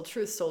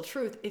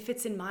truth, if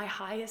it's in my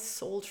highest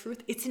soul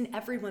truth, it's in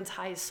everyone's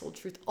highest soul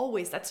truth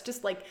always. That's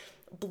just like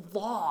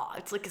law.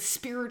 It's like a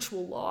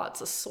spiritual law. It's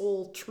a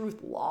soul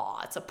truth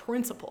law. It's a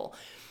principle.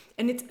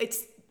 And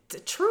it's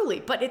truly,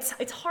 but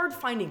it's hard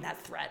finding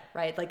that thread,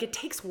 right? Like it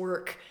takes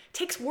work. It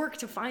takes work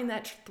to find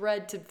that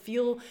thread,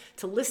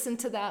 to listen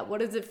to that.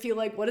 What does it feel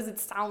like? What does it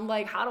sound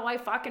like? How do I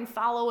fucking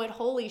follow it?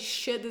 Holy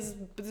shit, this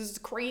is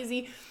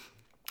crazy.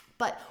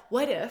 But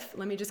what if,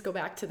 let me just go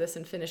back to this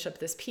and finish up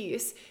this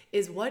piece,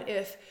 is what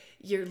if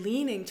you're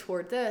leaning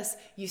toward this,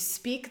 you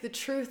speak the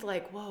truth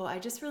like, whoa, I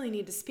just really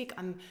need to speak.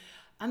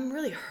 I'm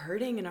really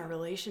hurting in our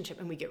relationship,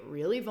 and we get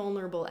really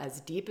vulnerable, as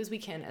deep as we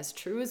can, as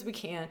true as we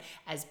can,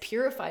 as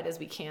purified as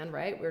we can,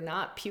 right? We're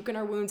not puking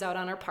our wounds out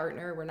on our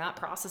partner. We're not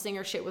processing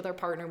our shit with our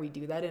partner. We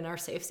do that in our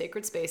safe,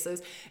 sacred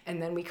spaces.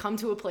 And then we come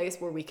to a place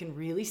where we can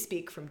really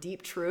speak from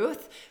deep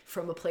truth,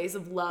 from a place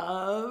of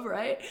love,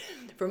 right?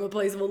 From a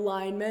place of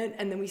alignment.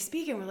 And then we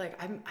speak and we're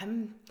like,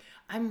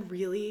 I'm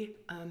really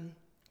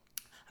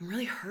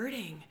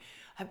hurting.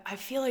 I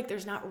feel like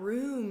there's not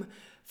room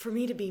for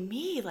me to be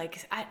me.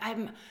 Like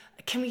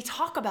can we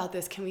talk about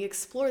this? Can we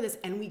explore this?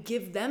 And we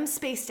give them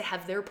space to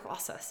have their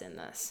process in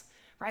this,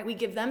 right? We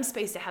give them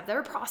space to have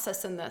their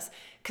process in this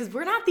because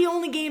we're not the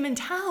only game in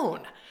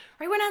town,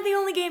 right? We're not the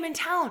only game in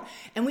town.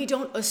 And we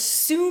don't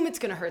assume it's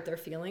going to hurt their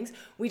feelings.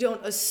 We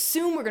don't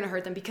assume we're going to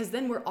hurt them because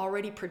then we're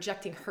already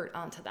projecting hurt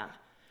onto them.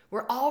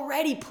 We're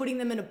already putting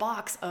them in a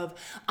box of,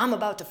 I'm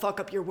about to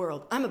fuck up your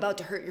world. I'm about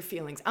to hurt your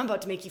feelings. I'm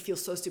about to make you feel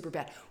so super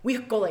bad. We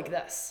go like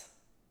this,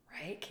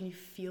 right? Can you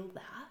feel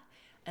that?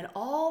 And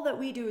all that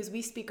we do is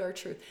we speak our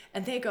truth.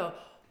 And they go,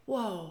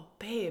 whoa,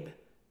 babe,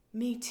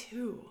 me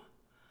too.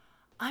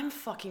 I'm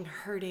fucking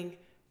hurting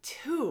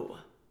too.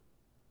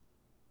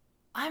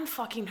 I'm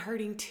fucking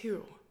hurting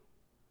too.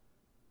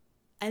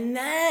 And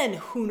then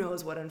who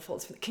knows what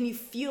unfolds. Can you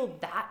feel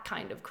that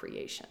kind of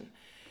creation?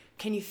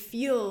 Can you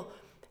feel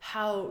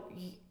how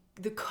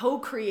the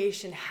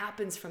co-creation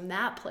happens from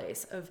that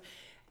place of,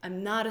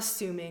 I'm not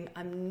assuming,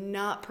 I'm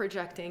not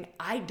projecting,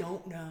 I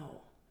don't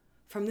know.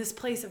 From this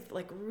place of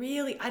like,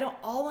 really,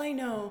 all I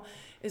know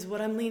is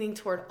what I'm leaning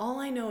toward. All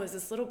I know is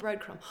this little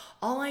breadcrumb.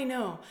 All I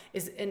know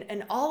is,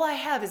 and all I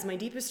have is my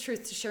deepest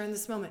truth to share in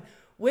this moment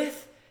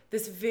with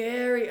this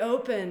very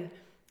open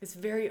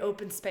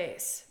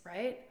space,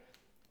 right?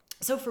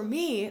 So for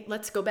me,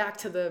 let's go back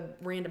to the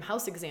random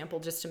house example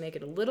just to make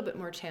it a little bit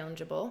more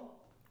challengeable,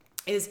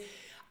 is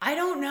I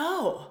don't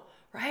know,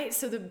 right?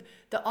 So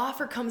the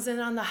offer comes in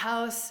on the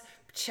house,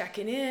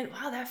 checking in.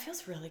 Wow, that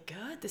feels really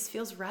good. This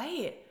feels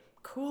right.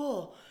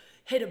 Cool.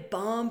 Hit a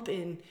bump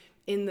in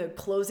the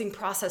closing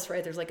process,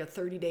 right? There's like a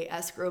 30-day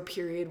escrow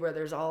period where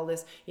there's all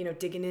this,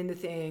 digging into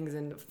things,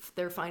 and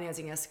their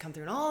financing has to come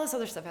through and all this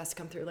other stuff has to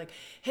come through. Like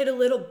hit a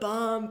little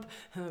bump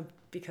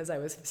because I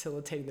was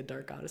facilitating the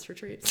Dark Goddess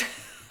retreat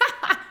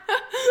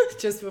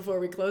just before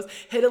we closed.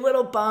 Hit a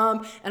little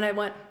bump and I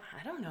went,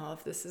 I don't know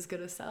if this is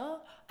going to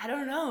sell. I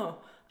don't know.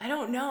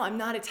 I'm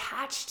not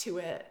attached to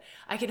it.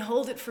 I can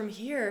hold it from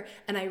here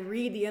and I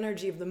read the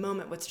energy of the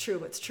moment. What's true,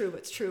 what's true,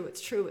 what's true,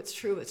 what's true, what's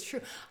true, what's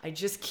true. I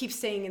just keep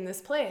staying in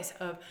this place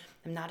of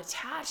I'm not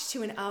attached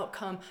to an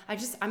outcome.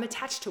 I'm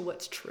attached to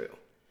what's true.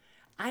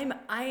 I'm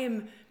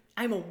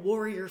a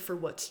warrior for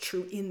what's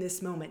true in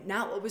this moment.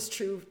 Not what was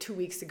true 2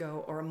 weeks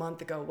ago or a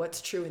month ago.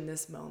 What's true in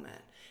this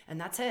moment. And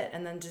that's it.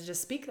 And then to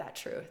just speak that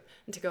truth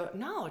and to go,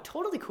 no,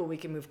 totally cool. We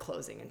can move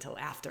closing until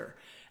after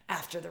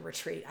the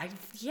retreat.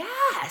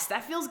 Yes,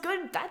 that feels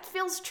good. That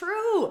feels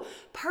true.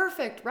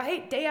 Perfect,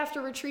 right? Day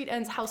after retreat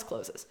ends, house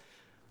closes.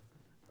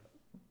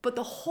 But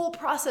the whole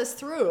process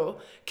through,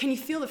 can you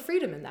feel the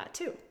freedom in that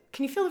too?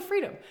 Can you feel the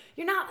freedom?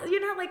 You're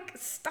not like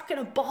stuck in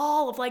a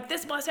ball of like,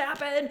 this must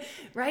happen,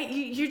 right?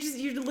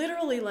 You're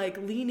literally like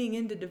leaning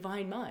into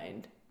divine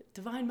mind,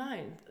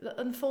 the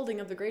unfolding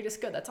of the greatest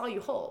good. That's all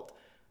you hold.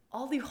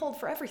 All you hold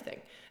for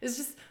everything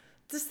is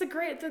just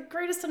the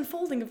greatest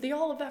unfolding of the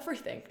all of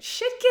everything.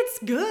 Shit gets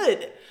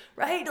good,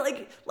 right?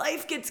 Like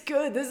life gets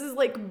good. This is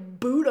like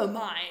Buddha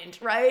mind,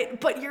 right?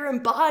 But you're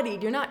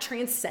embodied. You're not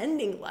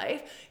transcending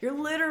life. You're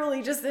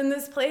literally just in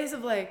this place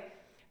of like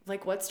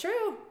what's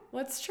true?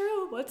 What's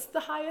true? What's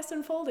the highest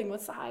unfolding?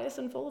 What's the highest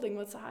unfolding?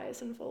 What's the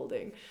highest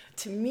unfolding?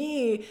 To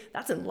me,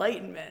 that's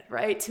enlightenment,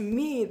 right? To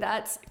me,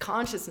 that's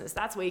consciousness.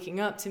 That's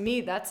waking up. To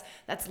me, that's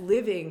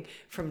living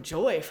from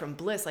joy, from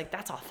bliss. Like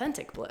that's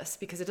authentic bliss,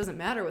 because it doesn't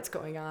matter what's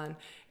going on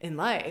in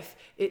life.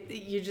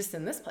 You're just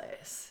in this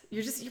place.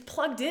 You're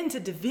plugged into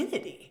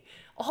divinity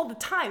all the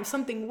time.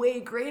 Something way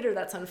greater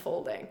that's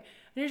unfolding. And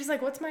you're just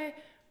like,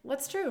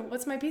 what's true?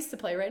 What's my piece to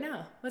play right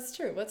now? What's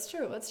true? What's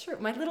true? What's true?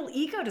 My little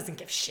ego doesn't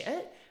give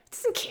shit. It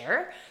doesn't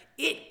care.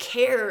 It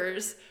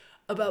cares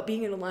about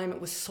being in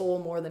alignment with soul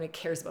more than it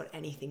cares about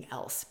anything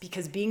else.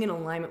 Because being in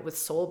alignment with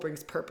soul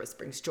brings purpose,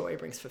 brings joy,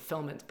 brings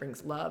fulfillment,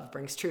 brings love,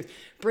 brings truth,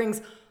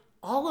 brings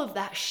all of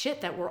that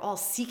shit that we're all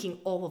seeking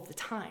all of the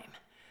time.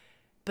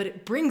 But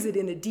it brings it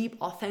in a deep,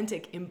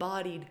 authentic,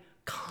 embodied,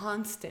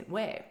 constant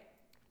way.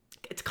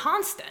 It's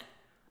constant.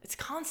 It's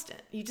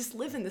constant. You just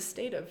live in this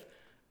state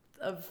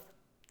of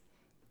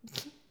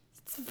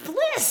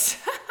bliss.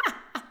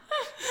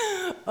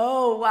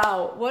 Oh,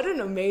 wow. What an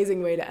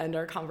amazing way to end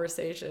our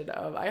conversation.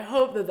 I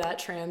hope that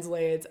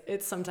translates.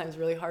 It's sometimes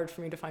really hard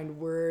for me to find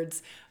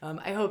words.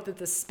 I hope that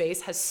this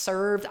space has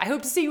served. I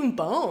hope to see you in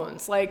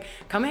Bones. Like,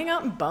 come hang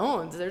out in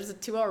Bones. There's a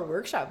 2-hour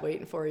workshop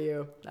waiting for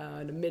you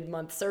in a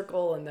mid-month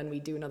circle. And then we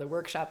do another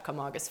workshop come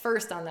August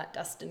 1st on that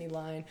destiny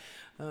line.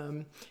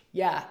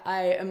 Yeah,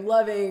 I am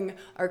loving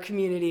our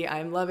community.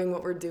 I'm loving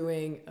what we're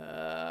doing.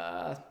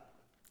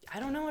 I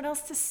don't know what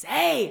else to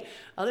say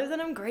other than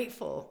I'm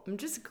grateful. I'm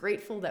just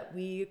grateful that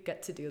we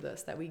get to do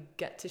this, that we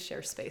get to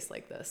share space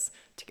like this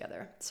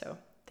together. So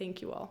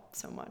thank you all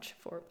so much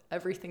for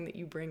everything that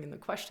you bring, and the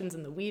questions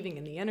and the weaving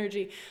and the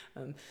energy.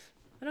 I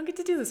don't get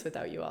to do this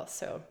without you all.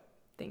 So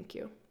thank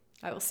you.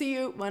 I will see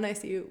you when I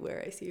see you,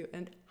 where I see you,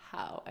 and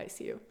how I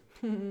see you.